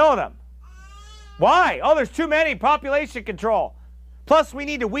start killing them. Why? Oh, there's too many. Population control. Plus, we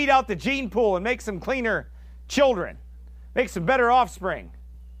need to weed out the gene pool and make some cleaner children. Make some better offspring.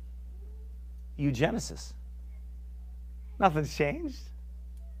 Eugenesis. Nothing's changed.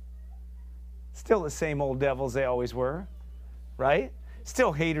 Still the same old devils they always were, right?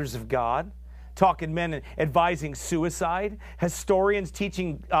 Still haters of God. talking men advising suicide, historians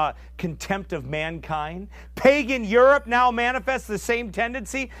teaching contempt of mankind. Pagan Europe now manifests the same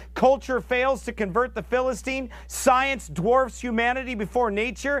tendency. Culture fails to convert the Philistine. Science dwarfs humanity before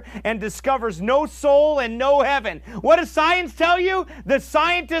nature and discovers no soul and no heaven. What does science tell you? The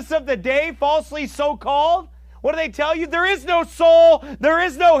scientists of the day, falsely so-called, what do they tell you? There is no soul, there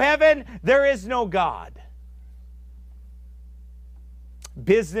is no heaven, there is no God.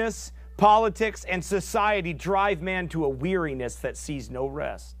 Business, politics, and society drive man to a weariness that sees no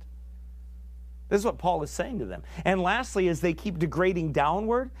rest. This is what Paul is saying to them. And lastly, as they keep degrading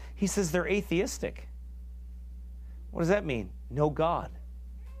downward, he says they're atheistic. What does that mean? No God.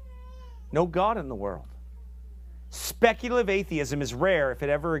 No God in the world. Speculative atheism is rare if it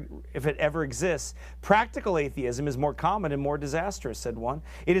ever exists. Practical atheism is more common and more disastrous, said one.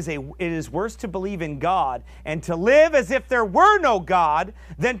 It is worse to believe in God and to live as if there were no God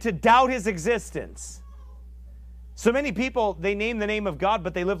than to doubt his existence. So many people, they name the name of God,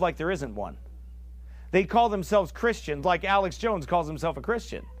 but they live like there isn't one. They call themselves Christians, like Alex Jones calls himself a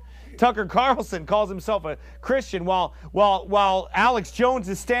Christian. Tucker Carlson calls himself a Christian while Alex Jones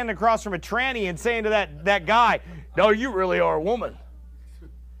is standing across from a tranny and saying to that guy, "No, you really are a woman."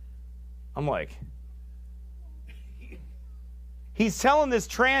 I'm like, he's telling this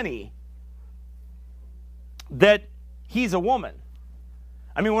tranny that he's a woman.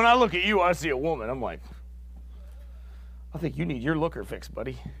 I mean, when I look at you, I see a woman. I'm like, I think you need your looker fixed,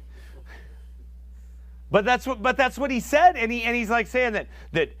 buddy. But that's what he said, and he's like saying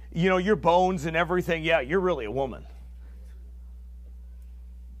that you know, your bones and everything, yeah, you're really a woman.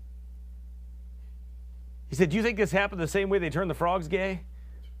 He said, "Do you think this happened the same way they turned the frogs gay?"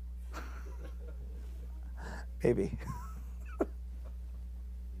 Maybe.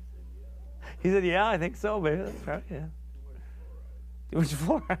 He said, "Yeah, I think so, baby. That's right, yeah." Too much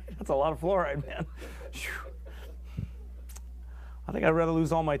fluoride. That's a lot of fluoride, man. I think I'd rather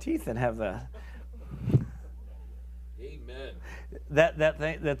lose all my teeth than have that. Amen.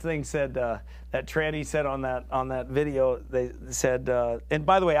 That thing said, that tranny said on that video, they said, and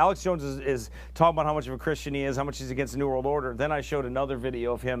by the way, Alex Jones is talking about how much of a Christian he is, how much he's against the New World Order. Then I showed another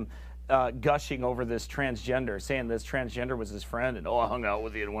video of him gushing over this transgender, saying this transgender was his friend, and I hung out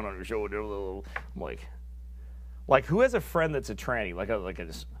with you and went on your show. I'm like who has a friend that's a tranny? Like a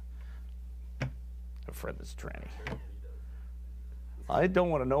friend that's a tranny. I don't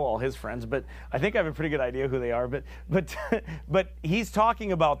want to know all his friends, but I think I have a pretty good idea who they are. But he's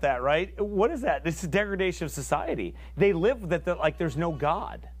talking about that, right? What is that? This is degradation of society. They live like there's no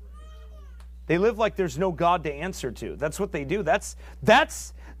God. They live like there's no God to answer to. That's what they do. That's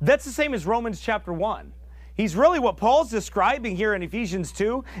the same as Romans chapter 1. He's really what Paul's describing here in Ephesians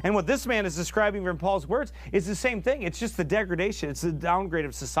 2, and what this man is describing from Paul's words is the same thing. It's just the degradation. It's the downgrade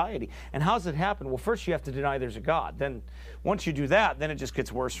of society. And how does it happen? Well, first you have to deny there's a God. Then once you do that, then it just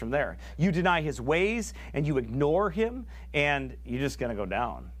gets worse from there. You deny his ways, and you ignore him, and you're just going to go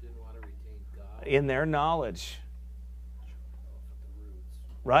down. Didn't want to retain God. In their knowledge.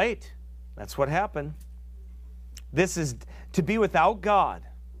 Right? That's what happened. This is to be without God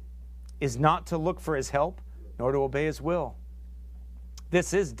is not to look for his help, nor to obey his will.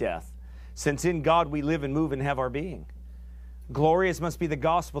 This is death, since in God we live and move and have our being. Glorious must be the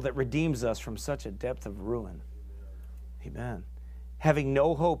gospel that redeems us from such a depth of ruin. Amen. Having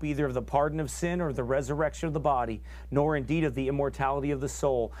no hope either of the pardon of sin or the resurrection of the body, nor indeed of the immortality of the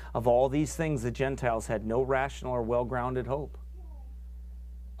soul. Of all these things the Gentiles had no rational or well-grounded hope.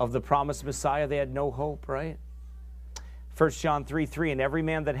 Of the promised Messiah they had no hope, right? 1 John 3:3, and every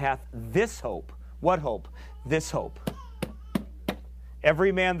man that hath this hope. What hope? This hope.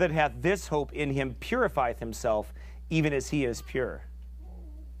 Every man that hath this hope in him purifieth himself, even as he is pure.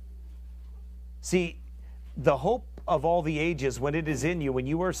 See, the hope of all the ages, when it is in you, when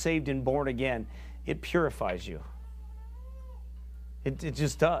you are saved and born again, it purifies you. It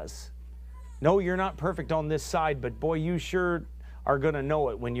just does. No, you're not perfect on this side, but boy, you sure are going to know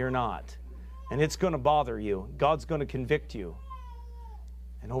it when you're not. And it's going to bother you. God's going to convict you.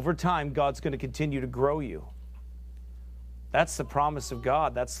 And over time, God's going to continue to grow you. That's the promise of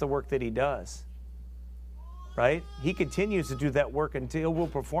God. That's the work that he does. Right? He continues to do that work until we'll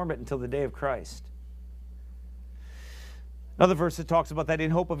perform it until the day of Christ. Another verse that talks about that, in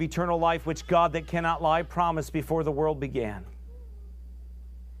hope of eternal life, which God that cannot lie promised before the world began.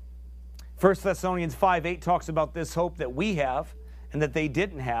 1 Thessalonians 5:8 talks about this hope that we have and that they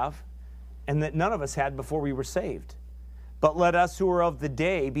didn't have, and that none of us had before we were saved. But let us who are of the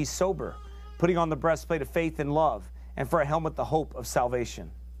day be sober, putting on the breastplate of faith and love, and for a helmet the hope of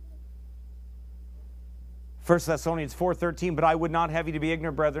salvation. 1 Thessalonians 4:13, but I would not have you to be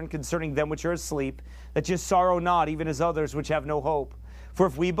ignorant, brethren, concerning them which are asleep, that ye sorrow not, even as others which have no hope. For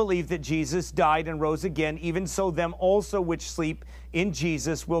if we believe that Jesus died and rose again, even so them also which sleep in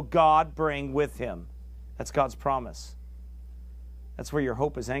Jesus will God bring with him. That's God's promise. That's where your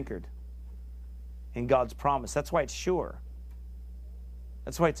hope is anchored, in God's promise. That's why it's sure.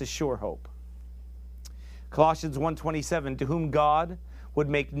 That's why it's a sure hope. Colossians 1:27, to whom God would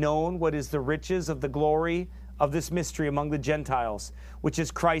make known what is the riches of the glory of this mystery among the Gentiles, which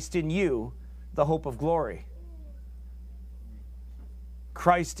is Christ in you, the hope of glory.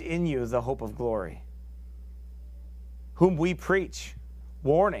 Christ in you, the hope of glory, whom we preach,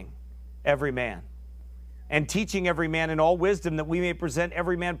 warning every man, and teaching every man in all wisdom, that we may present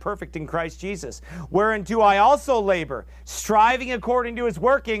every man perfect in Christ Jesus. Whereunto I also labor, striving according to his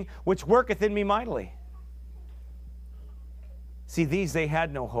working, which worketh in me mightily. See, these, they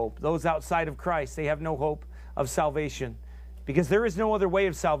had no hope. Those outside of Christ, they have no hope of salvation, because there is no other way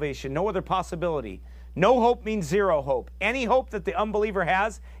of salvation, no other possibility. No hope means zero hope. Any hope that the unbeliever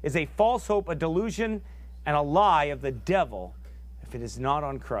has is a false hope, a delusion, and a lie of the devil if it is not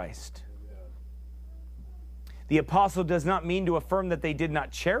on Christ. The apostle does not mean to affirm that they did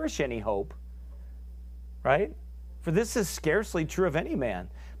not cherish any hope, right? For this is scarcely true of any man,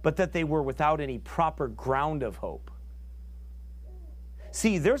 but that they were without any proper ground of hope.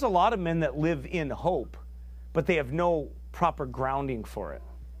 See, there's a lot of men that live in hope, but they have no proper grounding for it.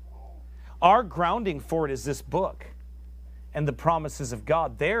 Our grounding for it is this book and the promises of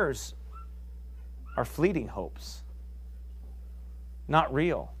God. Theirs are fleeting hopes, not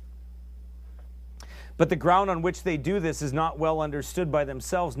real. But the ground on which they do this is not well understood by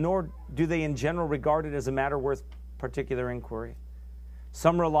themselves, nor do they in general regard it as a matter worth particular inquiry.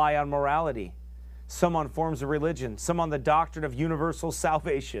 Some rely on morality, some on forms of religion, some on the doctrine of universal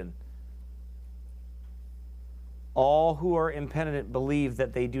salvation. All who are impenitent believe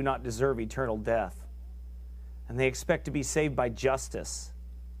that they do not deserve eternal death, and they expect to be saved by justice.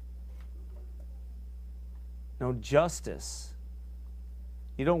 No, justice.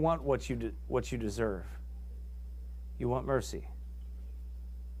 You don't want what you deserve. You want mercy.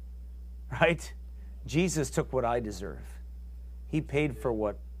 Right? Jesus took what I deserve. He paid for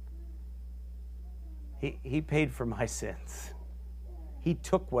what He paid for my sins. He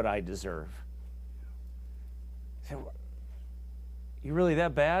took what I deserve. You really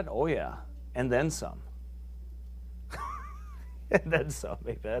that bad? Oh yeah. And then some. And then some,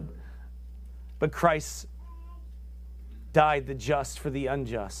 amen. But Christ died the just for the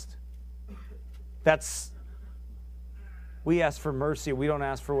unjust. We ask for mercy. We don't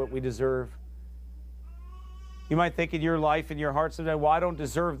ask for what we deserve. You might think in your life, in your heart someday, well, I don't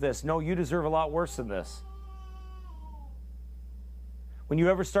deserve this. No, you deserve a lot worse than this. When you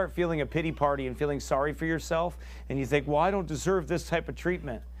ever start feeling a pity party and feeling sorry for yourself, and you think, well, I don't deserve this type of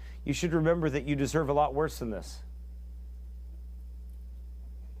treatment, you should remember that you deserve a lot worse than this.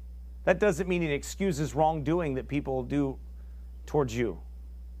 That doesn't mean it excuses wrongdoing that people do towards you.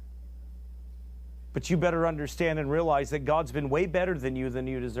 But you better understand and realize that God's been way better than you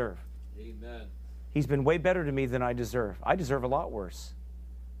deserve. Amen. He's been way better to me than I deserve. I deserve a lot worse.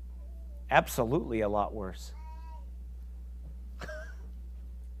 Absolutely a lot worse.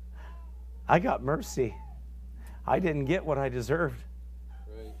 I got mercy. I didn't get what I deserved.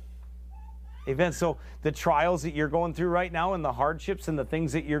 Right. Amen. So the trials that you're going through right now and the hardships and the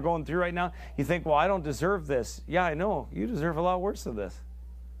things that you're going through right now, you think, well, I don't deserve this. Yeah, I know. You deserve a lot worse than this.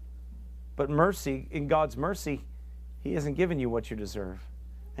 But mercy, in God's mercy, He hasn't given you what you deserve.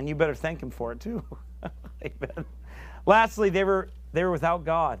 And you better thank Him for it too. Amen. Lastly, they were without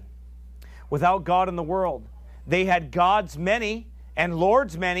God. Without God in the world. They had gods many and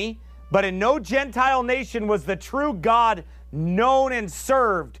lords many, but in no Gentile nation was the true God known and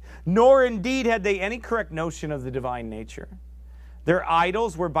served, nor indeed had they any correct notion of the divine nature. Their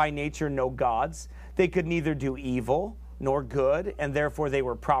idols were by nature no gods. They could neither do evil nor good, and therefore they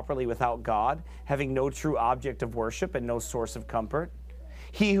were properly without God, having no true object of worship and no source of comfort.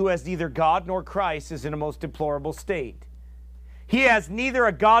 He who has neither God nor Christ is in a most deplorable state. He has neither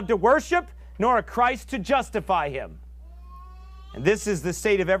a God to worship nor a Christ to justify him. And this is the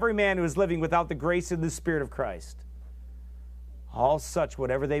state of every man who is living without the grace and the Spirit of Christ. All such,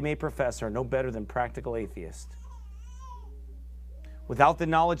 whatever they may profess, are no better than practical atheists. Without the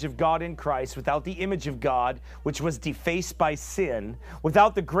knowledge of God in Christ, without the image of God, which was defaced by sin,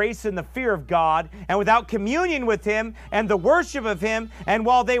 without the grace and the fear of God, and without communion with Him and the worship of Him, and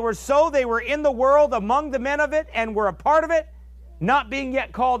while they were so, they were in the world among the men of it, and were a part of it, not being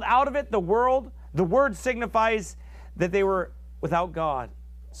yet called out of it, the world. The word signifies that they were without God.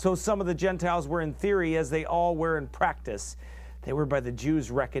 So some of the Gentiles were in theory as they all were in practice. They were by the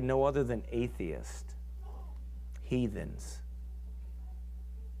Jews reckoned no other than atheists, heathens.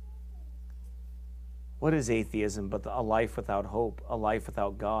 What is atheism but a life without hope? A life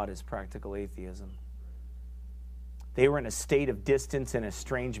without God is practical atheism. They were in a state of distance and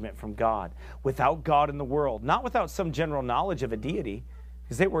estrangement from God, without God in the world, not without some general knowledge of a deity,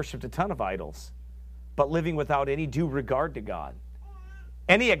 because they worshipped a ton of idols, but living without any due regard to God,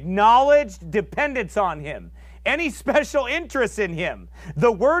 any acknowledged dependence on Him, any special interest in Him.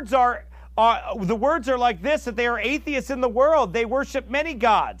 The words are like this, that they are atheists in the world. They worship many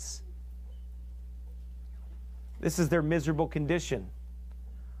gods. This is their miserable condition.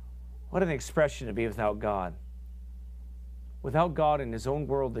 What an expression to be without God. Without God in His own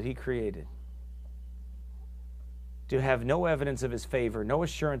world that He created. To have no evidence of His favor, no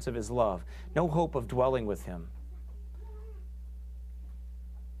assurance of His love, no hope of dwelling with Him.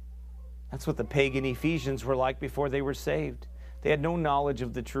 That's what the pagan Ephesians were like before they were saved. They had no knowledge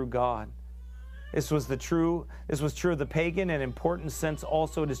of the true God. This was true of the pagan, and in important sense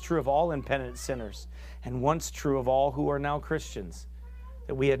also it is true of all impenitent sinners, and once true of all who are now Christians,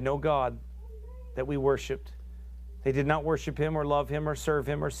 that we had no God that we worshiped. They did not worship Him or love Him or serve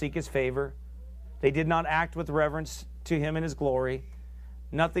Him or seek His favor. They did not act with reverence to Him and His glory.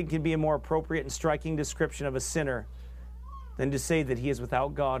 Nothing can be a more appropriate and striking description of a sinner than to say that he is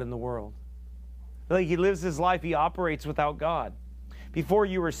without God in the world. Like he lives his life, he operates without God. Before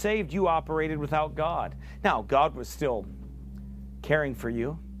you were saved, you operated without God. Now, God was still caring for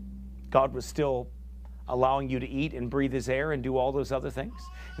you. God was still allowing you to eat and breathe His air and do all those other things.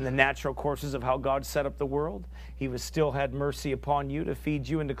 In the natural courses of how God set up the world, He was still had mercy upon you to feed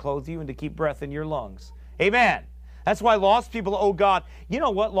you and to clothe you and to keep breath in your lungs. Amen. That's why lost people owe God. You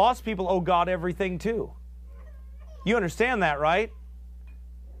know what? Lost people owe God everything too. You understand that, right?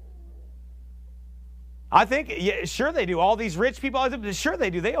 I think, yeah, sure they do. All these rich people, sure they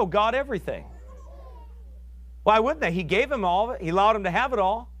do. They owe God everything. Why wouldn't they? He gave them all of it. He allowed them to have it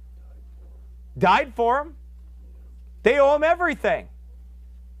all. Died for them. They owe Him everything.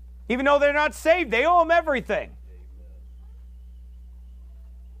 Even though they're not saved, they owe Him everything.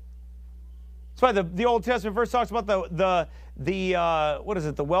 That's why the Old Testament verse talks about what is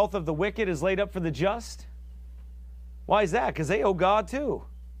it? The wealth of the wicked is laid up for the just. Why is that? Because they owe God too.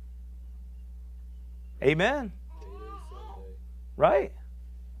 Amen. Right?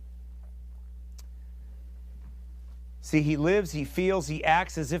 See, he lives, he feels, he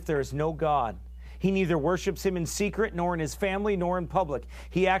acts as if there is no God. He neither worships Him in secret, nor in his family, nor in public.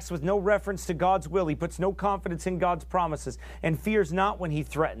 He acts with no reference to God's will. He puts no confidence in God's promises, and fears not when he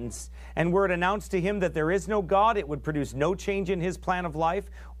threatens. And were it announced to him that there is no God, it would produce no change in his plan of life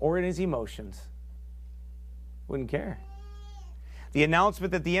or in his emotions. Wouldn't care. The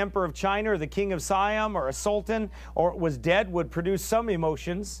announcement that the emperor of China or the king of Siam or a sultan or was dead would produce some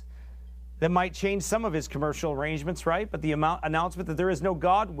emotions that might change some of his commercial arrangements, right? But the announcement that there is no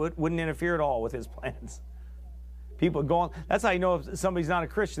God wouldn't interfere at all with his plans. People go on. That's how you know if somebody's not a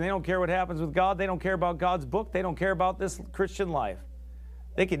Christian. They don't care what happens with God. They don't care about God's book. They don't care about this Christian life.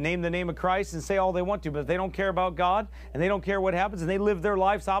 They can name the name of Christ and say all they want to, but if they don't care about God and they don't care what happens and they live their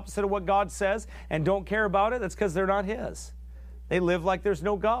lives opposite of what God says and don't care about it, that's because they're not His. They live like there's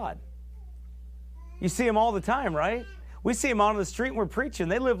no God. You see them all the time, right? We see them out on the street and we're preaching.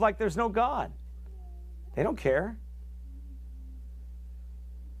 They live like there's no God. They don't care.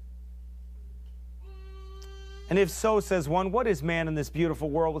 And if so, says one, what is man in this beautiful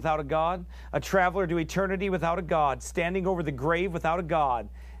world without a God? A traveler to eternity without a God, standing over the grave without a God,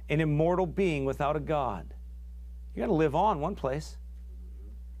 an immortal being without a God. You got to live on one place.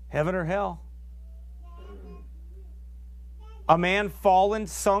 Heaven or hell. A man fallen,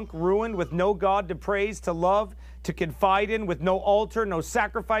 sunk, ruined, with no God to praise, to love, to confide in, with no altar, no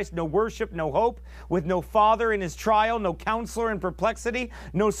sacrifice, no worship, no hope, with no father in his trial, no counselor in perplexity,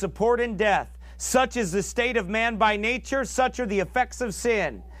 no support in death. Such is the state of man by nature, such are the effects of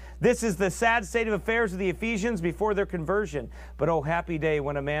sin. This is the sad state of affairs of the Ephesians before their conversion. But oh, happy day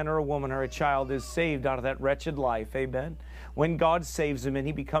when a man or a woman or a child is saved out of that wretched life. Amen. When God saves them and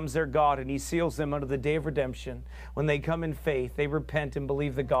He becomes their God and He seals them unto the day of redemption. When they come in faith, they repent and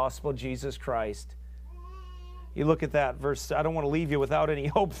believe the gospel of Jesus Christ. You look at that verse. I don't want to leave you without any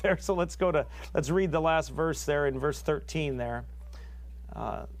hope there. So let's read the last verse there in verse 13 there.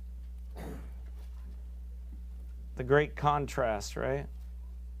 The great contrast, right?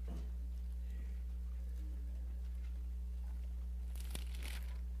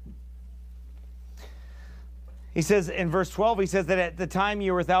 He says in verse 12, he says that at the time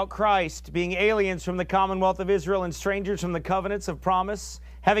you were without Christ, being aliens from the commonwealth of Israel and strangers from the covenants of promise,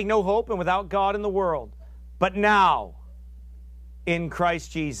 having no hope and without God in the world. But now, in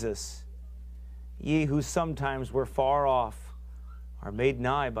Christ Jesus, ye who sometimes were far off are made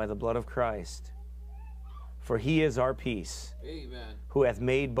nigh by the blood of Christ. For he is our peace, Amen. Who hath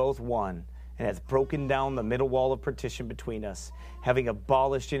made both one, and hath broken down the middle wall of partition between us, having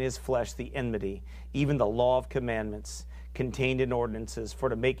abolished in his flesh the enmity, even the law of commandments contained in ordinances, for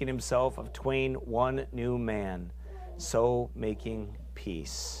to make in himself of twain one new man, so making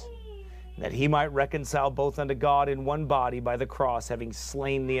peace, that he might reconcile both unto God in one body by the cross, having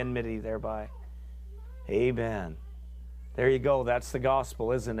slain the enmity thereby. Amen. There you go. That's the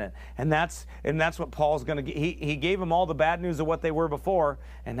gospel, isn't it? And that's what Paul's going to. He gave them all the bad news of what they were before,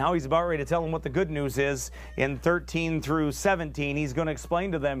 and now he's about ready to tell them what the good news is. In 13 through 17, he's going to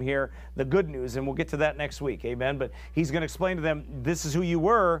explain to them here the good news, and we'll get to that next week. Amen. But he's going to explain to them, this is who you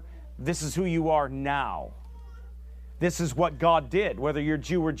were, this is who you are now. This is what God did, whether you're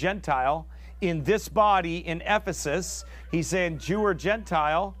Jew or Gentile. In this body in Ephesus, he's saying, Jew or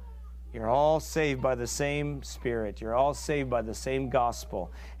Gentile, you're all saved by the same Spirit. You're all saved by the same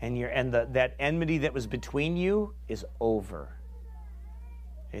gospel. And that enmity that was between you is over.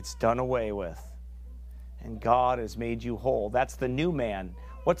 It's done away with. And God has made you whole. That's the new man.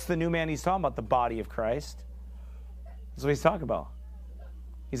 What's the new man he's talking about? The body of Christ. That's what he's talking about.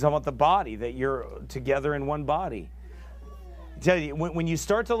 He's talking about the body, that you're together in one body. I tell you, when you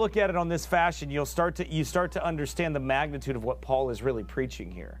start to look at it on this fashion, you start to understand the magnitude of what Paul is really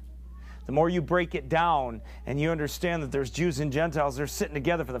preaching here. The more you break it down and you understand that there's Jews and Gentiles, they're sitting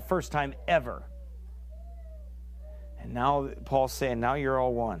together for the first time ever. And now Paul's saying, now you're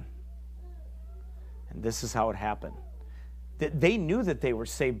all one. And this is how it happened. They knew that they were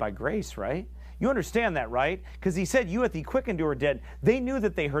saved by grace, right? You understand that, right? Because he said, you hath he quickened who are dead. They knew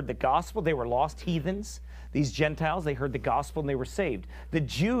that they heard the gospel. They were lost heathens. These Gentiles, they heard the gospel and they were saved. The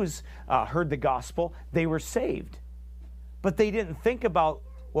Jews heard the gospel. They were saved. But they didn't think about,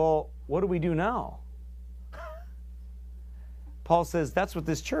 well, what do we do now? Paul says that's what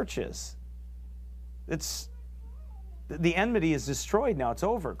this church is. The enmity is destroyed now. It's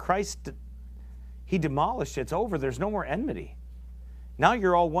over. Christ, he demolished it. It's over. There's no more enmity. Now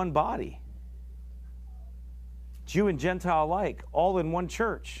you're all one body. Jew and Gentile alike, all in one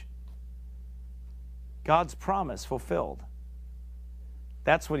church. God's promise fulfilled.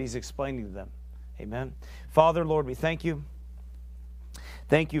 That's what he's explaining to them. Amen. Father, Lord, we thank you.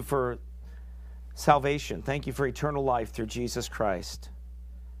 Thank you for salvation. Thank you for eternal life through Jesus Christ.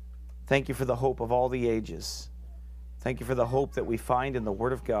 Thank you for the hope of all the ages. Thank you for the hope that we find in the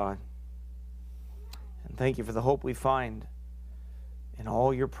Word of God. And thank you for the hope we find in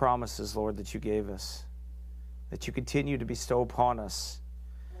all your promises, Lord, that you gave us, that you continue to bestow upon us.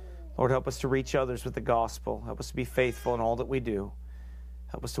 Lord, help us to reach others with the gospel. Help us to be faithful in all that we do.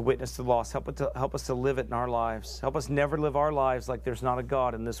 Help us to witness to the lost. Help us to live it in our lives. Help us never live our lives like there's not a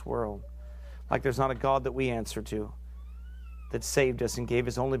God in this world, like there's not a God that we answer to, that saved us and gave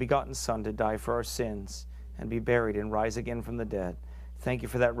his only begotten Son to die for our sins and be buried and rise again from the dead. Thank you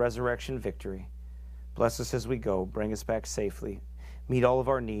for that resurrection victory. Bless us as we go. Bring us back safely. Meet all of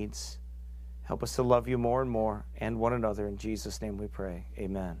our needs. Help us to love you more and more and one another. In Jesus' name we pray.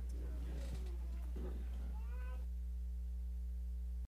 Amen.